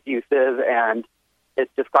really abusive, and it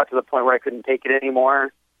just got to the point where I couldn't take it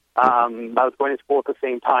anymore. I was going to school at the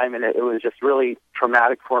same time, and it was just really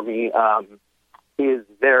traumatic for me. He is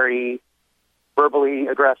very verbally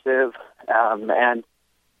aggressive, and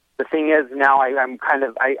the thing is, now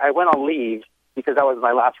I went on leave because that was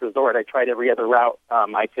my last resort. I tried every other route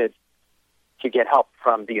I could to get help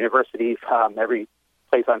from the universities, every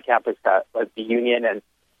place on campus that was the union, and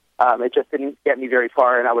it just didn't get me very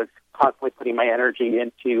far, and I was constantly putting my energy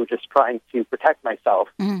into just trying to protect myself,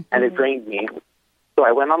 and it drained me. So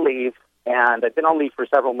I went on leave, and I've been on leave for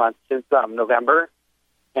several months since November,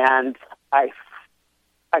 and I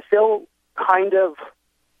feel kind of,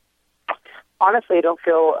 honestly, I don't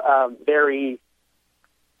feel very,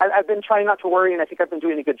 I've been trying not to worry, and I think I've been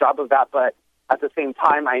doing a good job of that, but at the same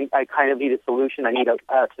time, I kind of need a solution. I need to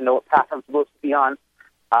know what path I'm supposed to be on.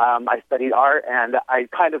 I studied art, and I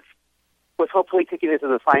kind of was hopefully taking this as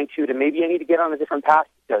a sign, too, to maybe I need to get on a different path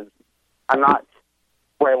because I'm not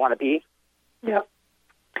where I want to be. Yeah.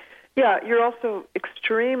 Yeah, you're also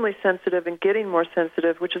extremely sensitive and getting more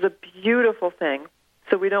sensitive, which is a beautiful thing.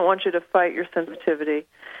 So we don't want you to fight your sensitivity.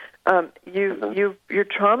 You're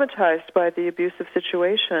traumatized by the abusive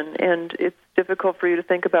situation, and it's difficult for you to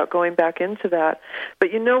think about going back into that.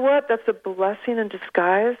 But you know what? That's a blessing in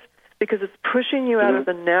disguise because it's pushing you out of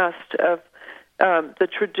the nest of the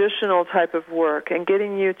traditional type of work and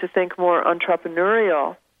getting you to think more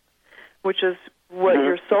entrepreneurial, which is what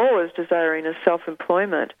your soul is desiring, is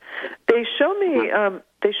self-employment. They show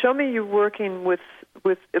me you working with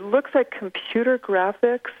it looks like computer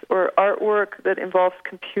graphics or artwork that involves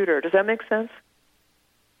computer. Does that make sense?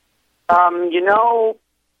 I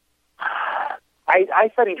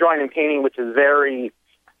study drawing and painting, which is very,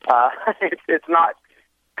 it's not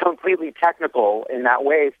completely technical in that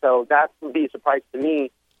way, so that would be a surprise to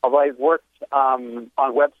me. Although I've worked on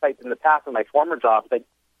websites in the past in my former jobs,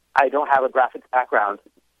 I don't have a graphics background.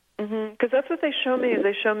 Because that's what they show me. Is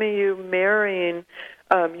they show me you marrying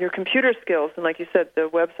your computer skills and, like you said, the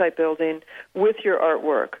website building with your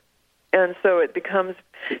artwork. And so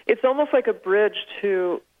it's almost like a bridge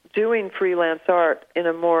to doing freelance art in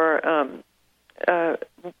a more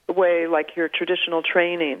way like your traditional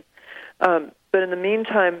training. But in the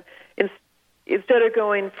meantime, instead of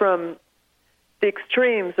going from the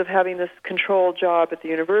extremes of having this controlled job at the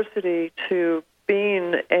university to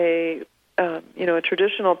being a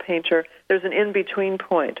traditional painter, there's an in-between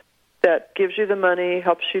point that gives you the money,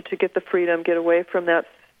 helps you to get the freedom, get away from that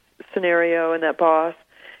scenario and that boss,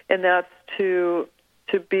 and that's to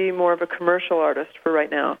be more of a commercial artist for right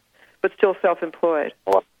now, but still self-employed.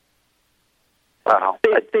 Wow.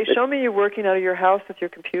 They show me you working out of your house with your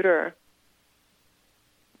computer.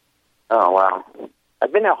 Oh, wow.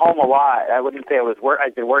 I've been at home a lot. I wouldn't say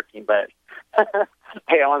I've been working, but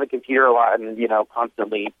hey, I'm on the computer a lot and,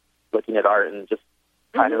 constantly looking at art and just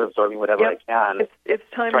kind of absorbing whatever I can. It's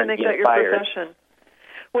time to make that your profession.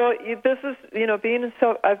 Well, this is,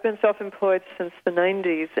 I've been self-employed since the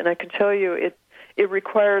 90s, and I can tell you it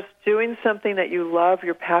requires doing something that you love,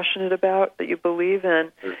 you're passionate about, that you believe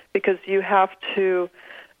in, because you have to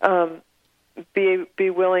be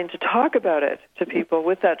willing to talk about it to people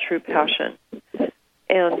with that true passion.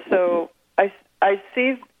 And so I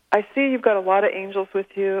see you've got a lot of angels with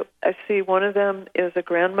you. I see one of them is a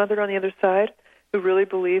grandmother on the other side who really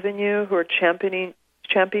believe in you, who are championing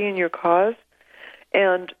your cause.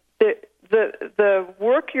 And the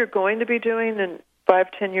work you're going to be doing in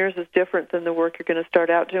 5-10 years is different than the work you're going to start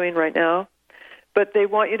out doing right now. But they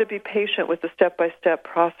want you to be patient with the step-by-step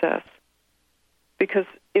process. Because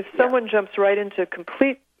if someone jumps right into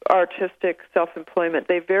complete artistic self-employment,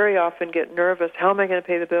 they very often get nervous. How am I going to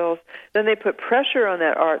pay the bills? Then they put pressure on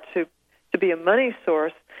that art to be a money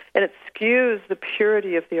source, and it skews the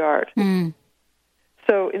purity of the art. Mm.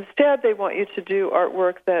 So instead, they want you to do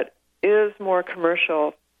artwork that is more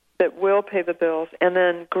commercial, that will pay the bills, and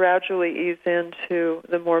then gradually ease into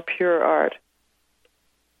the more pure art.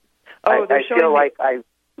 I feel like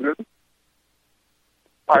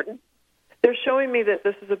Pardon? They're showing me that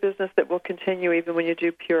this is a business that will continue even when you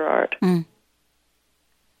do pure art. Mm.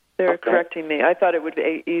 They're correcting me. I thought it would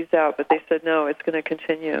ease out, but they said no, it's going to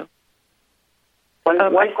continue. One I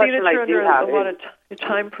see question that you're I do under have a lot of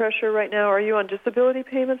time pressure right now. Are you on disability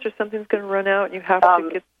payments, or something's going to run out and you have to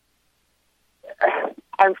get...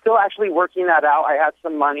 I'm still actually working that out. I had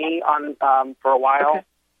some money on for a while,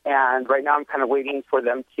 and right now I'm kind of waiting for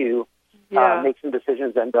them to make some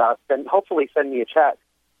decisions and hopefully send me a check.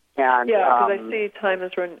 And, because I see time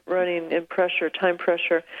is running in pressure, time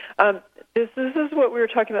pressure. This is what we were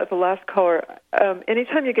talking about with the last caller.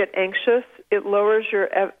 Anytime you get anxious, it lowers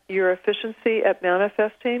your efficiency at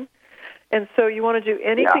manifesting. And so you want to do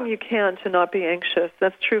anything you can to not be anxious.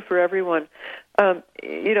 That's true for everyone.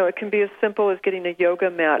 It can be as simple as getting a yoga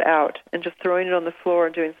mat out and just throwing it on the floor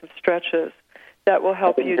and doing some stretches. That will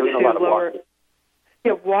help you to lower...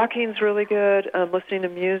 Walking's really good. Listening to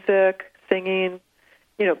music, singing,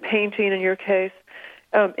 painting in your case.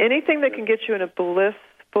 Anything that can get you in a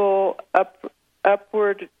blissful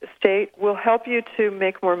upward state will help you to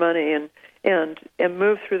make more money and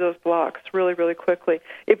move through those blocks really, really quickly.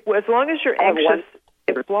 As long as you're anxious,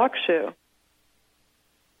 it blocks you.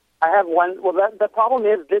 I have one. Well, the problem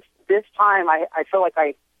is this time I feel like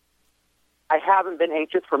I haven't been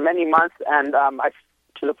anxious for many months, and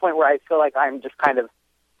to the point where I feel like I'm just kind of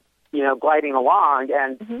gliding along,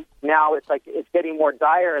 and now it's like it's getting more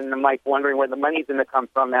dire, and I'm like wondering where the money's going to come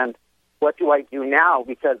from, and what do I do now?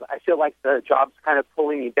 Because I feel like the job's kind of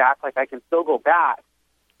pulling me back. Like I can still go back.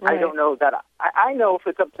 Right. I don't know that. I know if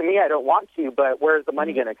it's up to me, I don't want to, but where's the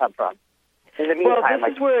money going to come from? In the meantime,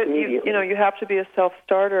 this is where you have to be a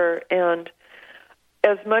self-starter, and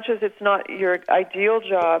as much as it's not your ideal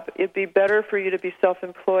job, it'd be better for you to be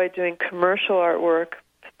self-employed doing commercial artwork,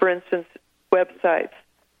 for instance, websites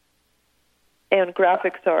and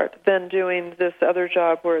graphics art, than doing this other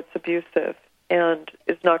job where it's abusive and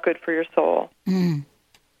is not good for your soul. Mm.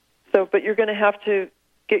 So, but you're going to have to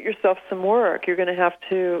get yourself some work. You're going to have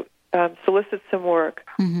to solicit some work.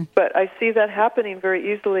 Mm-hmm. But I see that happening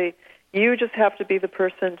very easily. You just have to be the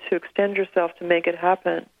person to extend yourself to make it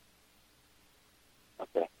happen.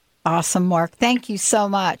 Okay. Awesome, Mark. Thank you so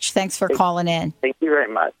much. Thanks for calling in. Thank you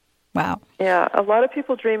very much. Wow. Yeah, a lot of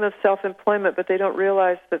people dream of self-employment, but they don't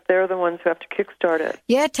realize that they're the ones who have to kickstart it.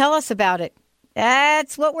 Yeah, tell us about it.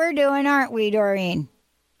 That's what we're doing, aren't we, Doreen?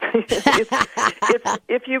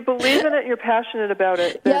 If you believe in it, you're passionate about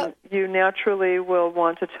it, then you naturally will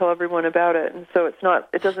want to tell everyone about it. And so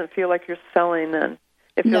it doesn't feel like you're selling then.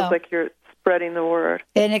 It feels like you're spreading the word.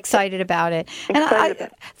 And excited about it.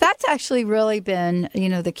 That's actually really been,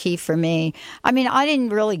 the key for me. I mean, I didn't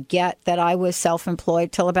really get that I was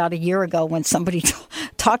self-employed till about a year ago when somebody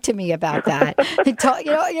talked to me about that.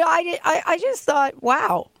 I just thought,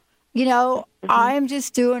 wow, I'm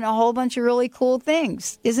just doing a whole bunch of really cool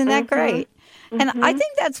things. Isn't that great? And I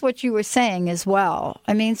think that's what you were saying as well.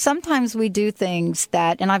 I mean, sometimes we do things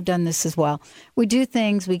and I've done this as well. We do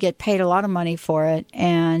things, we get paid a lot of money for it,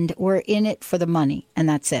 and we're in it for the money, and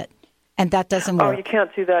that's it. And that doesn't work. Oh, you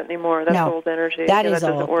can't do that anymore. That's old energy. That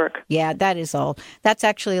doesn't work. Yeah, that is old. That's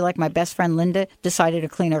actually like my best friend Linda decided to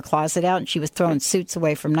clean her closet out, and she was throwing suits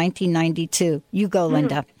away from 1992. You go,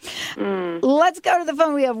 Linda. Let's go to the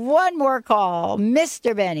phone. We have one more call.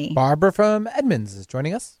 Mr. Benny. Barbara from Edmonds is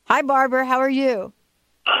joining us. Hi, Barbara. How are you?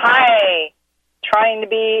 Hi. trying to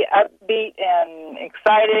be upbeat and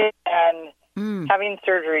excited and having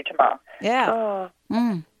surgery tomorrow. Yeah.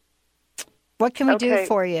 What can we do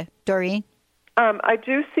for you, Doreen? I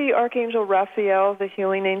do see Archangel Raphael, the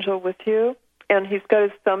healing angel, with you, and he's got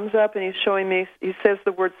his thumbs up, and he's showing me. He says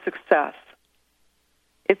the word success.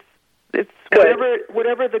 It's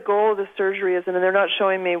whatever the goal of the surgery is, and they're not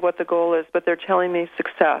showing me what the goal is, but they're telling me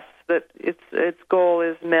success, that its goal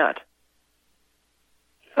is met.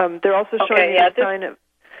 They're also showing me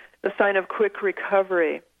the sign of quick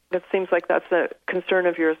recovery. It seems like that's a concern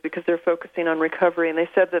of yours because they're focusing on recovery, and they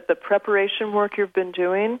said that the preparation work you've been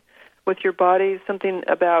doing with your body, something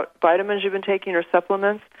about vitamins you've been taking or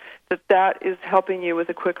supplements, that is helping you with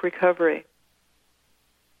a quick recovery.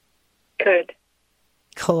 Good.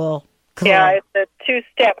 Cool. Yeah, it's a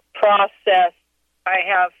two-step process. I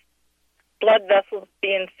have blood vessels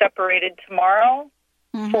being separated tomorrow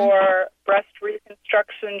for breast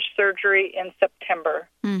reconstruction surgery in September.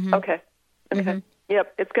 Okay.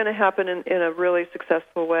 Yep, it's going to happen in a really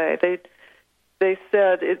successful way. They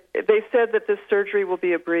said that this surgery will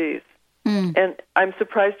be a breeze, and I'm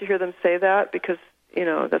surprised to hear them say that because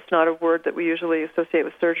that's not a word that we usually associate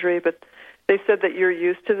with surgery. But they said that you're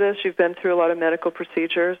used to this. You've been through a lot of medical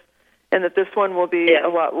procedures. And that this one will be a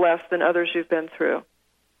lot less than others you've been through.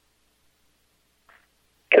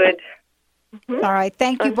 Good. All right.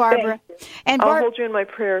 Thank you, Barbara. And I'll hold you in my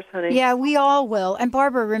prayers, honey. Yeah, we all will. And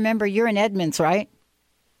Barbara, remember, you're in Edmonds, right?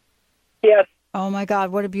 Yes. Oh, my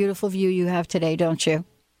God. What a beautiful view you have today, don't you?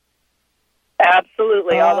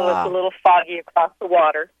 Absolutely. Although it's a little foggy across the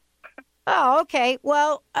water. Oh, okay.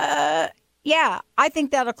 Well, yeah, I think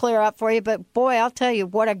that'll clear up for you. But, boy, I'll tell you,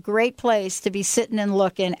 what a great place to be sitting and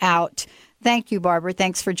looking out. Thank you, Barbara.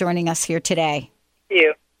 Thanks for joining us here today. Thank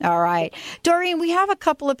you. All right. Doreen, we have a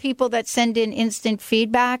couple of people that send in instant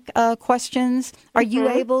feedback questions. Are you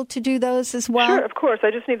able to do those as well? Sure, of course. I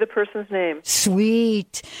just need the person's name.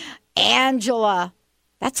 Sweet. Angela.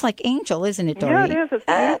 That's like angel, isn't it, Doreen? Yeah, it is. It's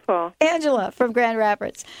beautiful. Angela from Grand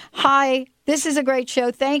Rapids. Hi, this is a great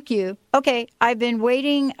show. Thank you. Okay, I've been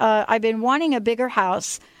wanting a bigger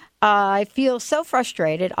house. I feel so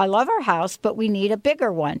frustrated. I love our house, but we need a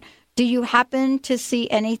bigger one. Do you happen to see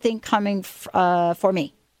anything coming for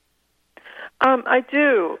me? I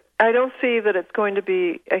do. I don't see that it's going to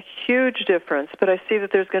be a huge difference, but I see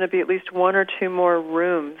that there's going to be at least one or two more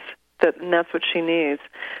rooms. And that's what she needs.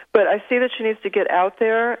 But I see that she needs to get out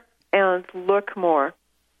there and look more,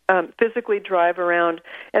 physically drive around,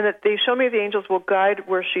 and that they show me the angels will guide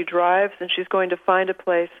where she drives, and she's going to find a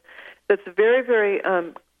place that's very, very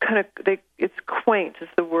it's quaint is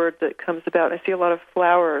the word that comes about. I see a lot of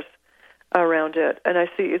flowers around it, and I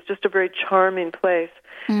see it's just a very charming place.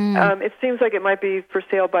 It seems like it might be for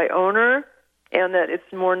sale by owner, and that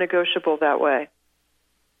it's more negotiable that way.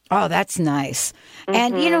 Oh, that's nice.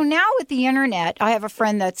 And, now with the Internet, I have a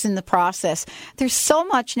friend that's in the process. There's so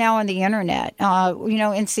much now on the Internet.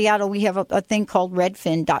 In Seattle, we have a thing called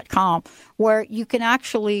redfin.com where you can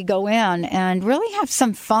actually go in and really have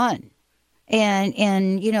some fun and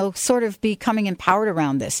sort of becoming empowered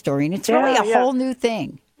around this story. And it's really a whole new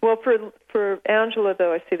thing. Well, for Angela,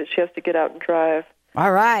 though, I see that she has to get out and drive.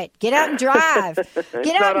 All right. Get out and drive.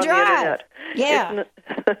 Get out and drive. Yeah.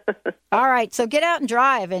 All right. So get out and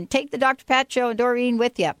drive and take the Dr. Pat Show and Doreen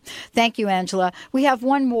with you. Thank you, Angela. We have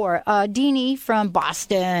one more. Deanie from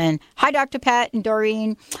Boston. Hi, Dr. Pat and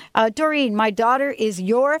Doreen. Doreen, my daughter is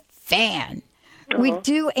your fan. We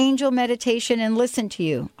do angel meditation and listen to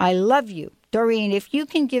you. I love you. Doreen, if you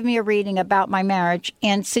can give me a reading about my marriage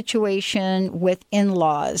and situation with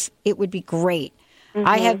in-laws, it would be great.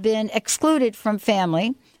 I have been excluded from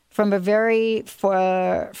family from every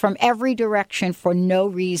direction for no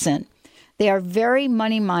reason. They are very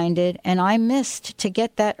money-minded, and I missed to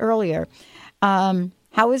get that earlier.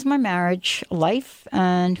 How is my marriage life,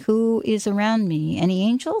 and who is around me? Any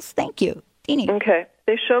angels? Thank you. Deanie. Okay.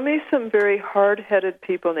 They show me some very hard-headed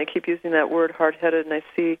people, and they keep using that word hard-headed, and I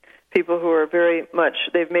see people who are very much,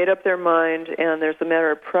 they've made up their mind, and there's a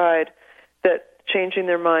matter of pride that changing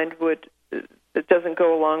their mind it doesn't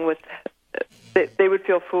go along with, they would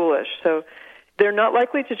feel foolish. So they're not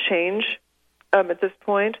likely to change at this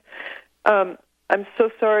point. I'm so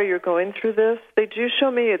sorry you're going through this. They do show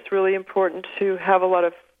me it's really important to have a lot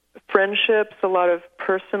of friendships, a lot of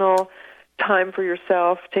personal time for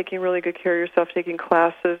yourself, taking really good care of yourself, taking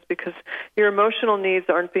classes, because your emotional needs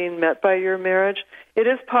aren't being met by your marriage. It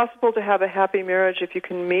is possible to have a happy marriage if you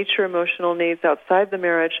can meet your emotional needs outside the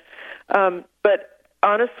marriage. But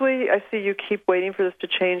honestly, I see you keep waiting for this to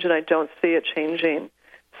change, and I don't see it changing.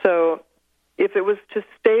 So If it was to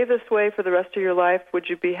stay this way for the rest of your life, would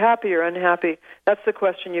you be happy or unhappy? That's the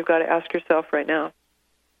question you've got to ask yourself right now.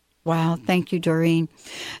 Wow. Thank you, Doreen.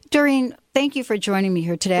 Doreen, thank you for joining me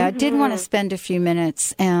here today. I did want to spend a few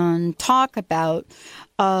minutes and talk about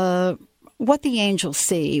what the angels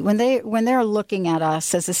see when they're looking at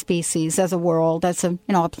us as a species, as a world, as a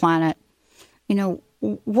planet.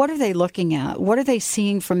 What are they looking at? What are they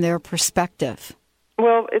seeing from their perspective?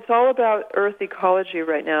 Well, it's all about Earth ecology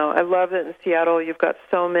right now. I love that in Seattle you've got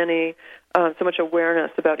so much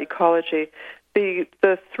awareness about ecology.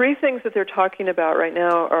 The three things that they're talking about right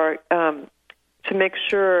now are to make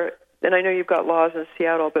sure, and I know you've got laws in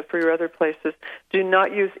Seattle, but for your other places, do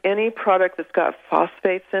not use any product that's got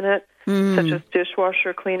phosphates in it, such as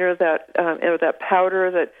dishwasher cleaner, that powder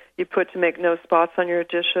that you put to make no spots on your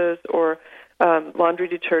dishes, or laundry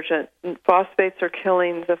detergent. Phosphates are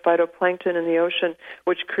killing the phytoplankton in the ocean,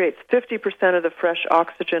 which creates 50% of the fresh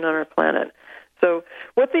oxygen on our planet. So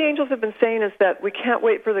what the angels have been saying is that we can't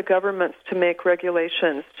wait for the governments to make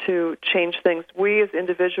regulations to change things. We as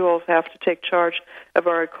individuals have to take charge of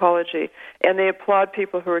our ecology. And they applaud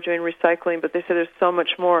people who are doing recycling, but they say there's so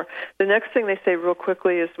much more. The next thing they say real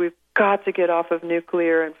quickly is we've got to get off of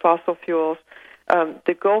nuclear and fossil fuels.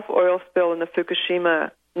 The Gulf oil spill and the Fukushima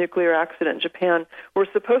nuclear accident in Japan were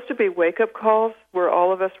supposed to be wake-up calls where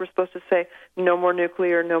all of us were supposed to say no more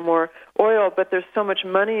nuclear, no more oil, but there's so much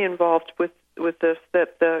money involved with this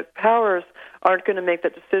that the powers aren't going to make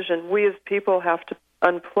that decision. We as people have to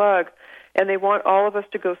unplug, and they want all of us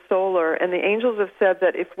to go solar. And the angels have said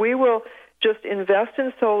that if we will just invest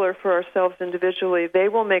in solar for ourselves individually, they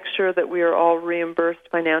will make sure that we are all reimbursed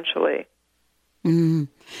financially.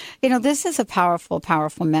 This is a powerful,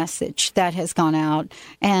 powerful message that has gone out.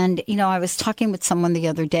 And, I was talking with someone the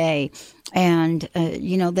other day, and,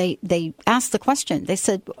 they asked the question. They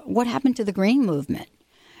said, what happened to the green movement?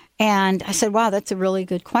 And I said, wow, that's a really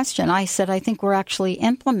good question. I said, I think we're actually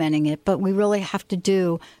implementing it, but we really have to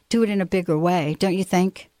do it in a bigger way. Don't you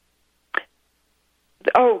think?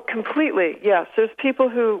 Oh, completely. Yes. There's people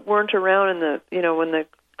who weren't around in when the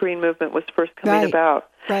green movement was first coming about.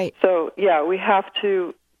 Right. So, yeah, we have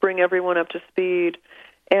to bring everyone up to speed.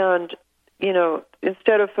 And,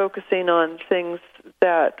 instead of focusing on things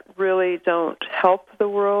that really don't help the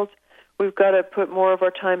world, we've got to put more of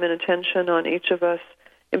our time and attention on each of us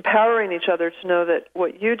empowering each other to know that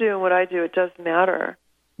what you do and what I do, it does matter.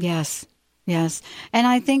 Yes. And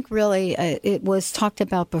I think really it was talked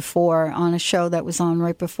about before on a show that was on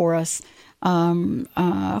right before us. Who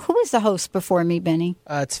was the host before me, Benny?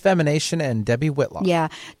 It's Femination and Debbie Whitlock. Yeah.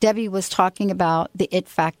 Debbie was talking about the it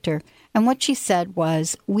factor. And what she said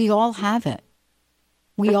was, we all have it.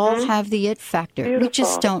 We all have the it factor. Beautiful. We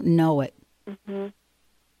just don't know it.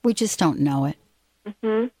 We just don't know it.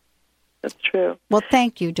 That's true. Well,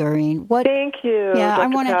 thank you, Doreen. Thank you. Yeah, Dr. I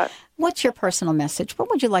want to. Pat. What's your personal message?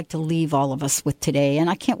 What would you like to leave all of us with today? And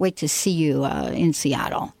I can't wait to see you in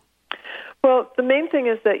Seattle. Well, the main thing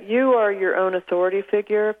is that you are your own authority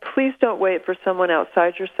figure. Please don't wait for someone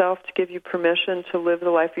outside yourself to give you permission to live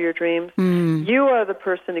the life of your dreams. You are the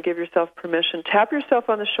person to give yourself permission. Tap yourself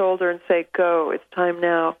on the shoulder and say, go, it's time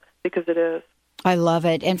now, because it is. I love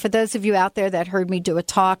it. And for those of you out there that heard me do a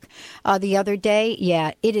talk the other day,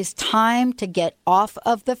 it is time to get off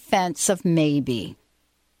of the fence of maybe.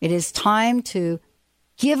 It is time to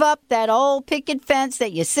give up that old picket fence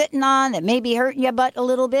that you're sitting on that may be hurting your butt a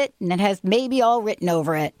little bit and it has maybe all written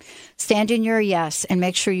over it. Stand in your yes and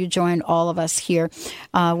make sure you join all of us here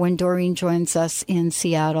when Doreen joins us in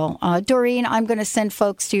Seattle. Doreen, I'm going to send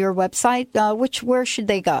folks to your website. Where should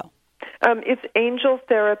they go? It's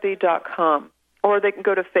angeltherapy.com. Or they can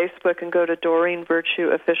go to Facebook and go to Doreen Virtue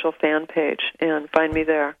official fan page and find me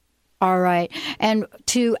there. All right. And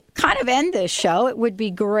to kind of end this show, it would be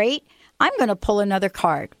great. I'm going to pull another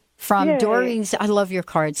card from Doreen's. I love your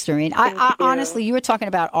cards, Doreen. I honestly, you were talking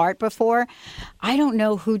about art before. I don't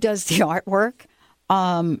know who does the artwork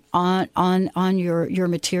on your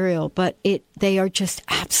material, but they are just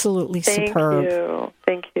absolutely superb.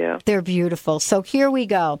 Thank you. They're beautiful. So here we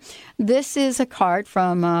go. This is a card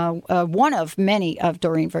from one of many of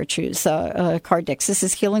Doreen Virtue's card decks. This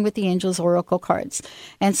is Healing with the Angels Oracle cards.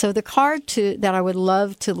 And so the card that I would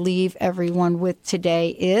love to leave everyone with today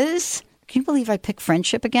is, can you believe I picked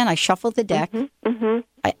friendship again? I shuffled the deck.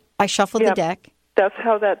 I shuffled the deck. That's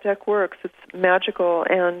how that deck works. It's magical,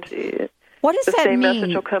 and what does the that same mean?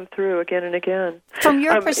 message will come through again and again. From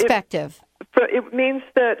your perspective. It means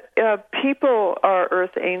that people are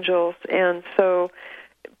earth angels, and so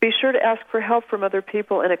be sure to ask for help from other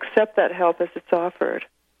people and accept that help as it's offered.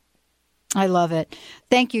 I love it.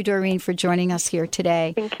 Thank you, Doreen, for joining us here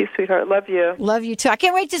today. Thank you, sweetheart. Love you. Love you, too. I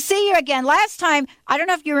can't wait to see you again. Last time, I don't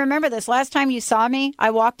know if you remember this, last time you saw me,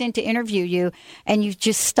 I walked in to interview you, and you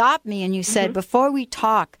just stopped me, and you said, before we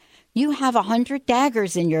talk, you have 100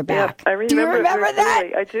 daggers in your back. Yeah, I remember. Do you remember that?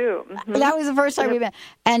 Clearly. I do. Mm-hmm. That was the first time we met.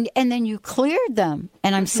 And then you cleared them,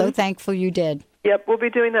 and I'm so thankful you did. Yep, we'll be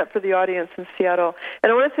doing that for the audience in Seattle.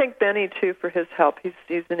 And I want to thank Benny, too, for his help.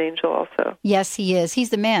 He's an angel also. Yes, he is. He's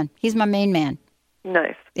the man. He's my main man.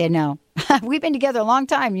 Nice. You know. We've been together a long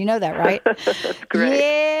time. You know that, right? That's great.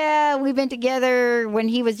 Yeah, we've been together when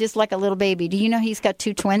he was just like a little baby. Do you know he's got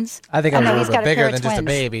 2 twins? I think I'm a little bit bigger than twins. just a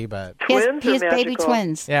baby, but... Twins he has baby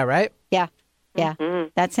twins. Yeah, right? Yeah. Yeah,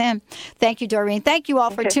 that's him. Thank you, Doreen. Thank you all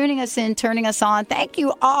for tuning us in, turning us on. Thank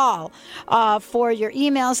you all for your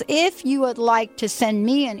emails. If you would like to send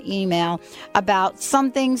me an email about some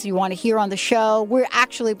things you want to hear on the show, we're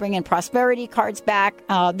actually bringing prosperity cards back.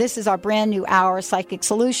 This is our brand new hour, Psychic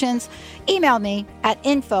Solutions. Email me at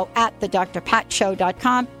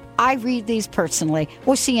info@thedrpatshow.com. I read these personally.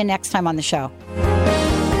 We'll see you next time on the show.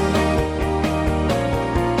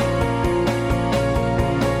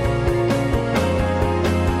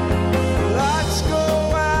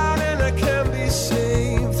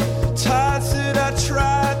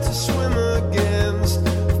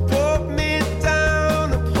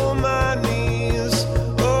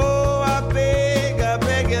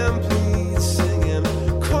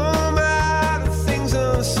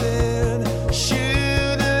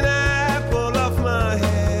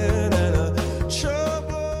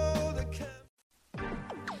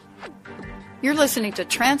 You're listening to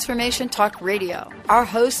Transformation Talk Radio. Our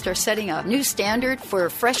hosts are setting a new standard for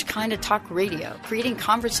a fresh kind of talk radio, creating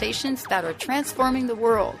conversations that are transforming the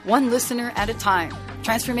world, one listener at a time.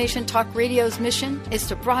 Transformation Talk Radio's mission is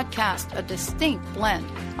to broadcast a distinct blend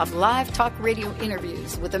of live talk radio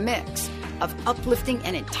interviews with a mix of uplifting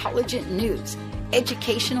and intelligent news,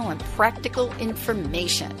 educational and practical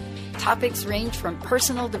information. Topics range from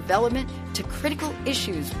personal development to critical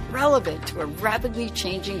issues relevant to a rapidly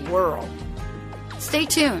changing world. Stay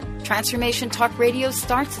tuned. Transformation Talk Radio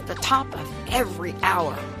starts at the top of every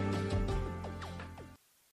hour.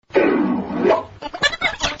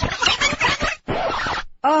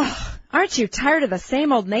 Oh, aren't you tired of the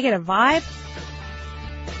same old negative vibe?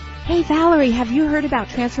 Hey, Valerie, have you heard about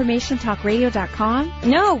TransformationTalkRadio.com?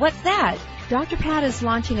 No, what's that? Dr. Pat is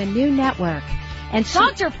launching a new network. And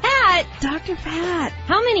Dr. Pat? Dr. Pat.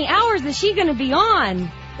 How many hours is she going to be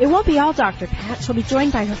on? It won't be all Dr. Pat. She'll be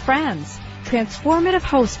joined by her friends. Transformative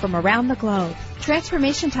hosts from around the globe.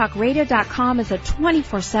 TransformationTalkRadio.com is a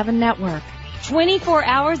 24/7 network. 24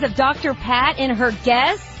 hours of Dr. Pat and her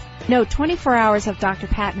guests? No, 24 hours of Dr.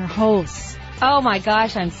 Pat and her hosts. Oh my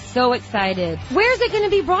gosh, I'm so excited. Where's it going to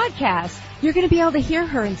be broadcast? You're going to be able to hear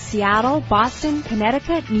her in Seattle, Boston,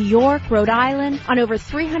 Connecticut, New York, Rhode Island, on over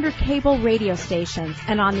 300 cable radio stations,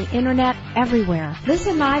 and on the internet everywhere.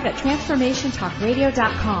 Listen live at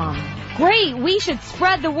TransformationTalkRadio.com. Great, we should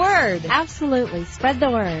spread the word. Absolutely, spread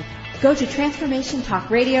the word. Go to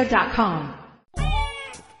TransformationTalkRadio.com.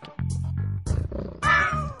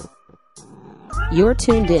 You're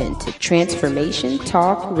tuned in to Transformation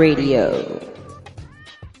Talk Radio.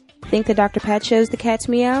 Think the Dr. Pat Show's the cat's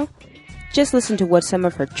meow? Just listen to what some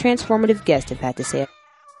of her transformative guests have had to say.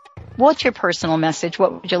 What's your personal message?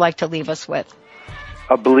 What would you like to leave us with?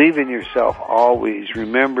 Believe in yourself always.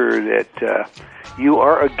 Remember that you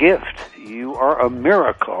are a gift. You are a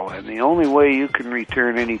miracle, and the only way you can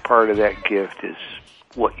return any part of that gift is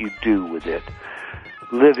what you do with it.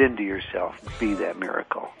 Live into yourself. Be that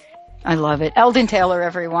miracle. I love it. Eldon Taylor,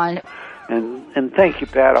 everyone. And thank you,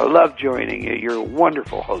 Pat. I love joining you. You're a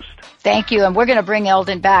wonderful host. Thank you. And we're going to bring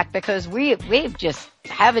Eldon back because we just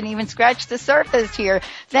haven't even scratched the surface here.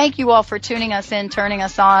 Thank you all for tuning us in, turning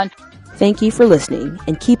us on. Thank you for listening,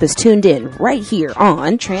 and keep us tuned in right here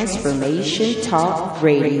on Transformation Talk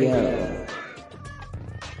Radio.